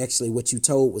actually what you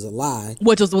told was a lie?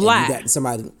 Which was a lie.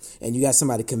 You got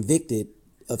somebody convicted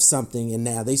of something, and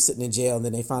now they sitting in jail, and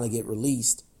then they finally get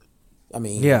released. I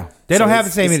mean, yeah, they don't have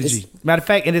the same energy. Matter of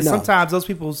fact, and sometimes those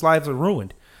people's lives are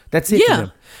ruined. That's it for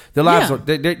them. Their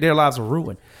lives are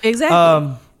ruined.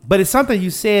 Exactly. But it's something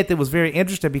you said that was very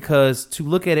interesting, because to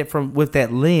look at it with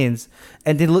that lens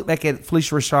and then look back at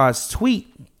Felicia Rashad's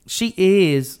tweet, she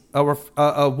is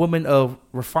a woman of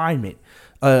refinement,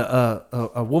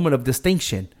 a woman of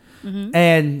distinction. Mm-hmm.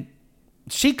 And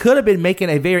she could have been making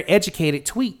a very educated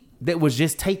tweet that was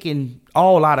just taken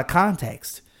all out of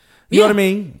context. You know what I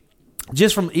mean?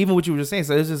 Just from even what you were just saying.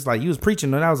 So it's just like you was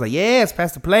preaching, and I was like, yes,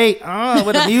 pass the plate.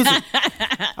 With the music.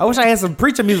 I wish I had some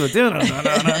preacher music. So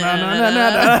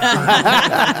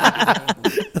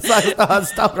I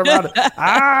stopped around it.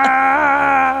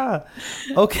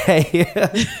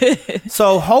 Okay.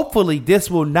 So hopefully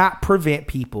this will not prevent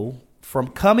people from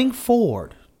coming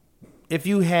forward if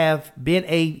you have been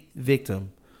a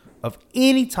victim of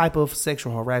any type of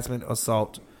sexual harassment,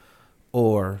 assault,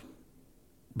 or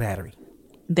battery.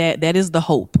 That is the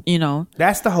hope,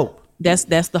 That's the hope. That's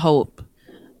the hope,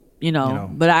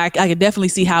 But I could definitely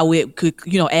see how it could,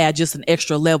 add just an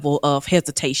extra level of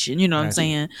hesitation. You know what I'm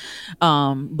saying?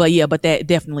 But that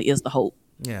definitely is the hope.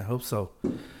 Yeah, I hope so.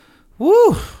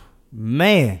 Woo,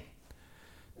 man.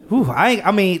 Woo,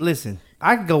 I mean, listen,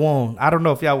 I could go on. I don't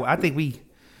know if y'all. I think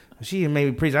she made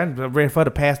me preach. I'm ready for her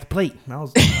to pass the plate. I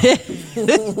was, the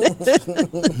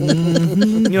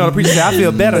preacher said, I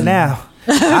feel better now.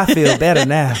 I feel better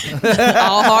now.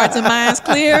 All hearts and minds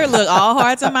clear. Look, all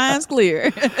hearts and minds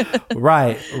clear.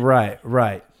 Right.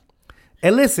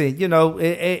 And listen,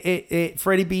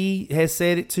 Freddie B has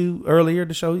said it too earlier.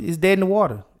 The show is dead in the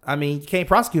water. I mean, you can't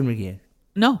prosecute him again.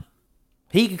 No.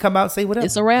 He can come out and say whatever.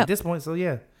 It's a wrap at this point. So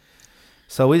yeah.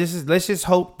 So let's just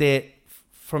hope that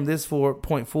from this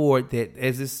point forward, that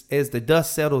as the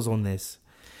dust settles on this,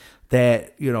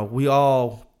 that we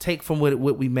all take from what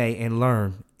we may and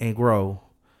learn and grow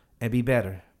and be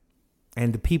better.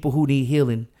 And the people who need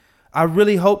healing, I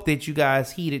really hope that you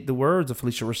guys heeded the words of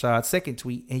Felicia Rashad's second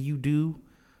tweet, and you do.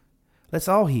 Let's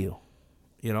all heal.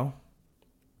 If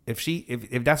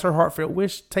that's her heartfelt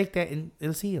wish, take that and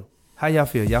let's heal. How y'all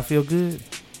feel? Y'all feel good?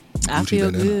 I feel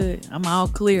good. I'm all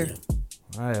clear.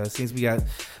 All right, it seems we got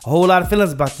a whole lot of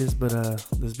feelings about this, but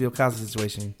this Bill Cosby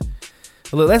situation.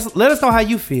 Look, let us know how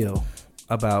you feel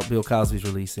about Bill Cosby's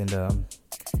release, and our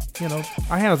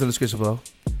handles in the description below.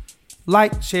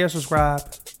 Like, share, subscribe.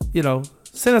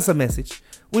 Send us a message.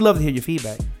 We love to hear your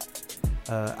feedback.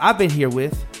 I've been here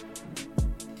with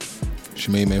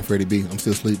Shemaine Man Freddie B. I'm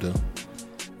still asleep though.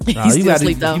 No, you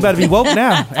gotta be woke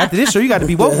now. After this show, you got to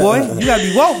be woke, boy. You got to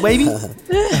be woke, baby.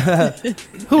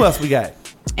 Who else we got?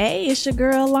 Hey, it's your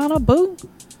girl Lana Boo.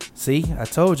 See, I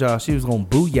told y'all she was gonna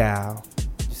boo y'all.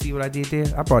 You see what I did there?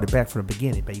 I brought it back from the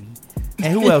beginning, baby.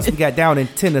 And who else we got down in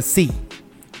Tennessee?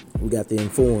 We got the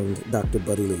informed Dr.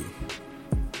 Buddy Lee.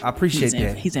 I appreciate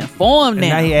that. He's informed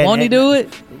now. Won't he do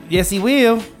it? Yes, he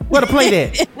will. Where the plate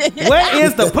at? Where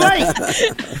is the plate?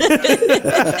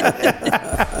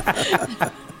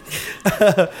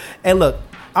 And look,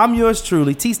 I'm yours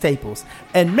truly, T Staples.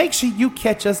 And make sure you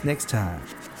catch us next time,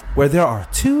 where there are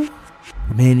too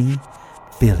many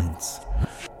feelings.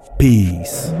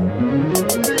 Peace.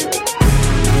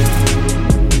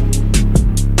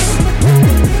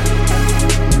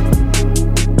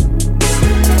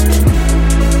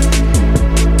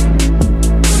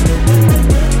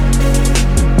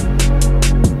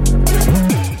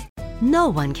 No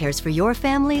one cares for your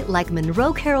family like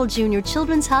Monroe Carroll Jr.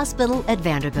 Children's Hospital at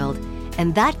Vanderbilt,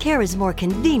 and that care is more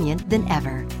convenient than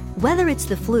ever. Whether it's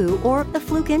the flu or a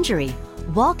fluke injury,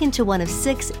 walk into one of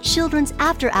 6 children's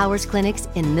after-hours clinics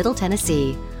in Middle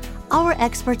Tennessee. Our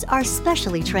experts are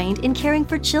specially trained in caring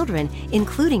for children,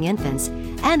 including infants,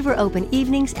 and we're open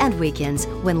evenings and weekends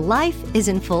when life is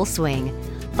in full swing.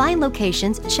 Find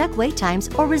locations, check wait times,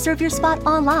 or reserve your spot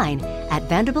online at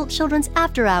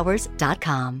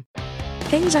VanderbiltChildren'sAfterHours.com.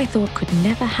 Things I thought could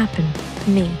never happen.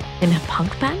 Me in a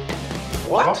punk band?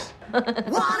 What?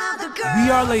 We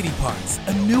Are Lady Parts,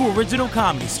 a new original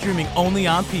comedy streaming only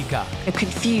on Peacock. A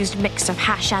confused mix of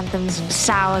hash anthems and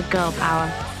sour girl power.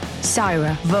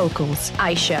 Syra, vocals.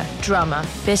 Aisha, drummer.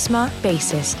 Bisma,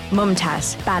 bassist.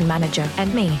 Mumtaz, band manager.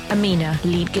 And me, Amina,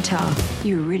 lead guitar.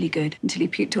 You were really good until you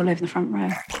puked all over the front row.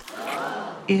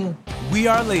 Ew. We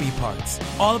Are Lady Parts,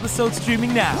 all episodes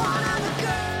streaming now.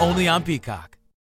 Only on Peacock.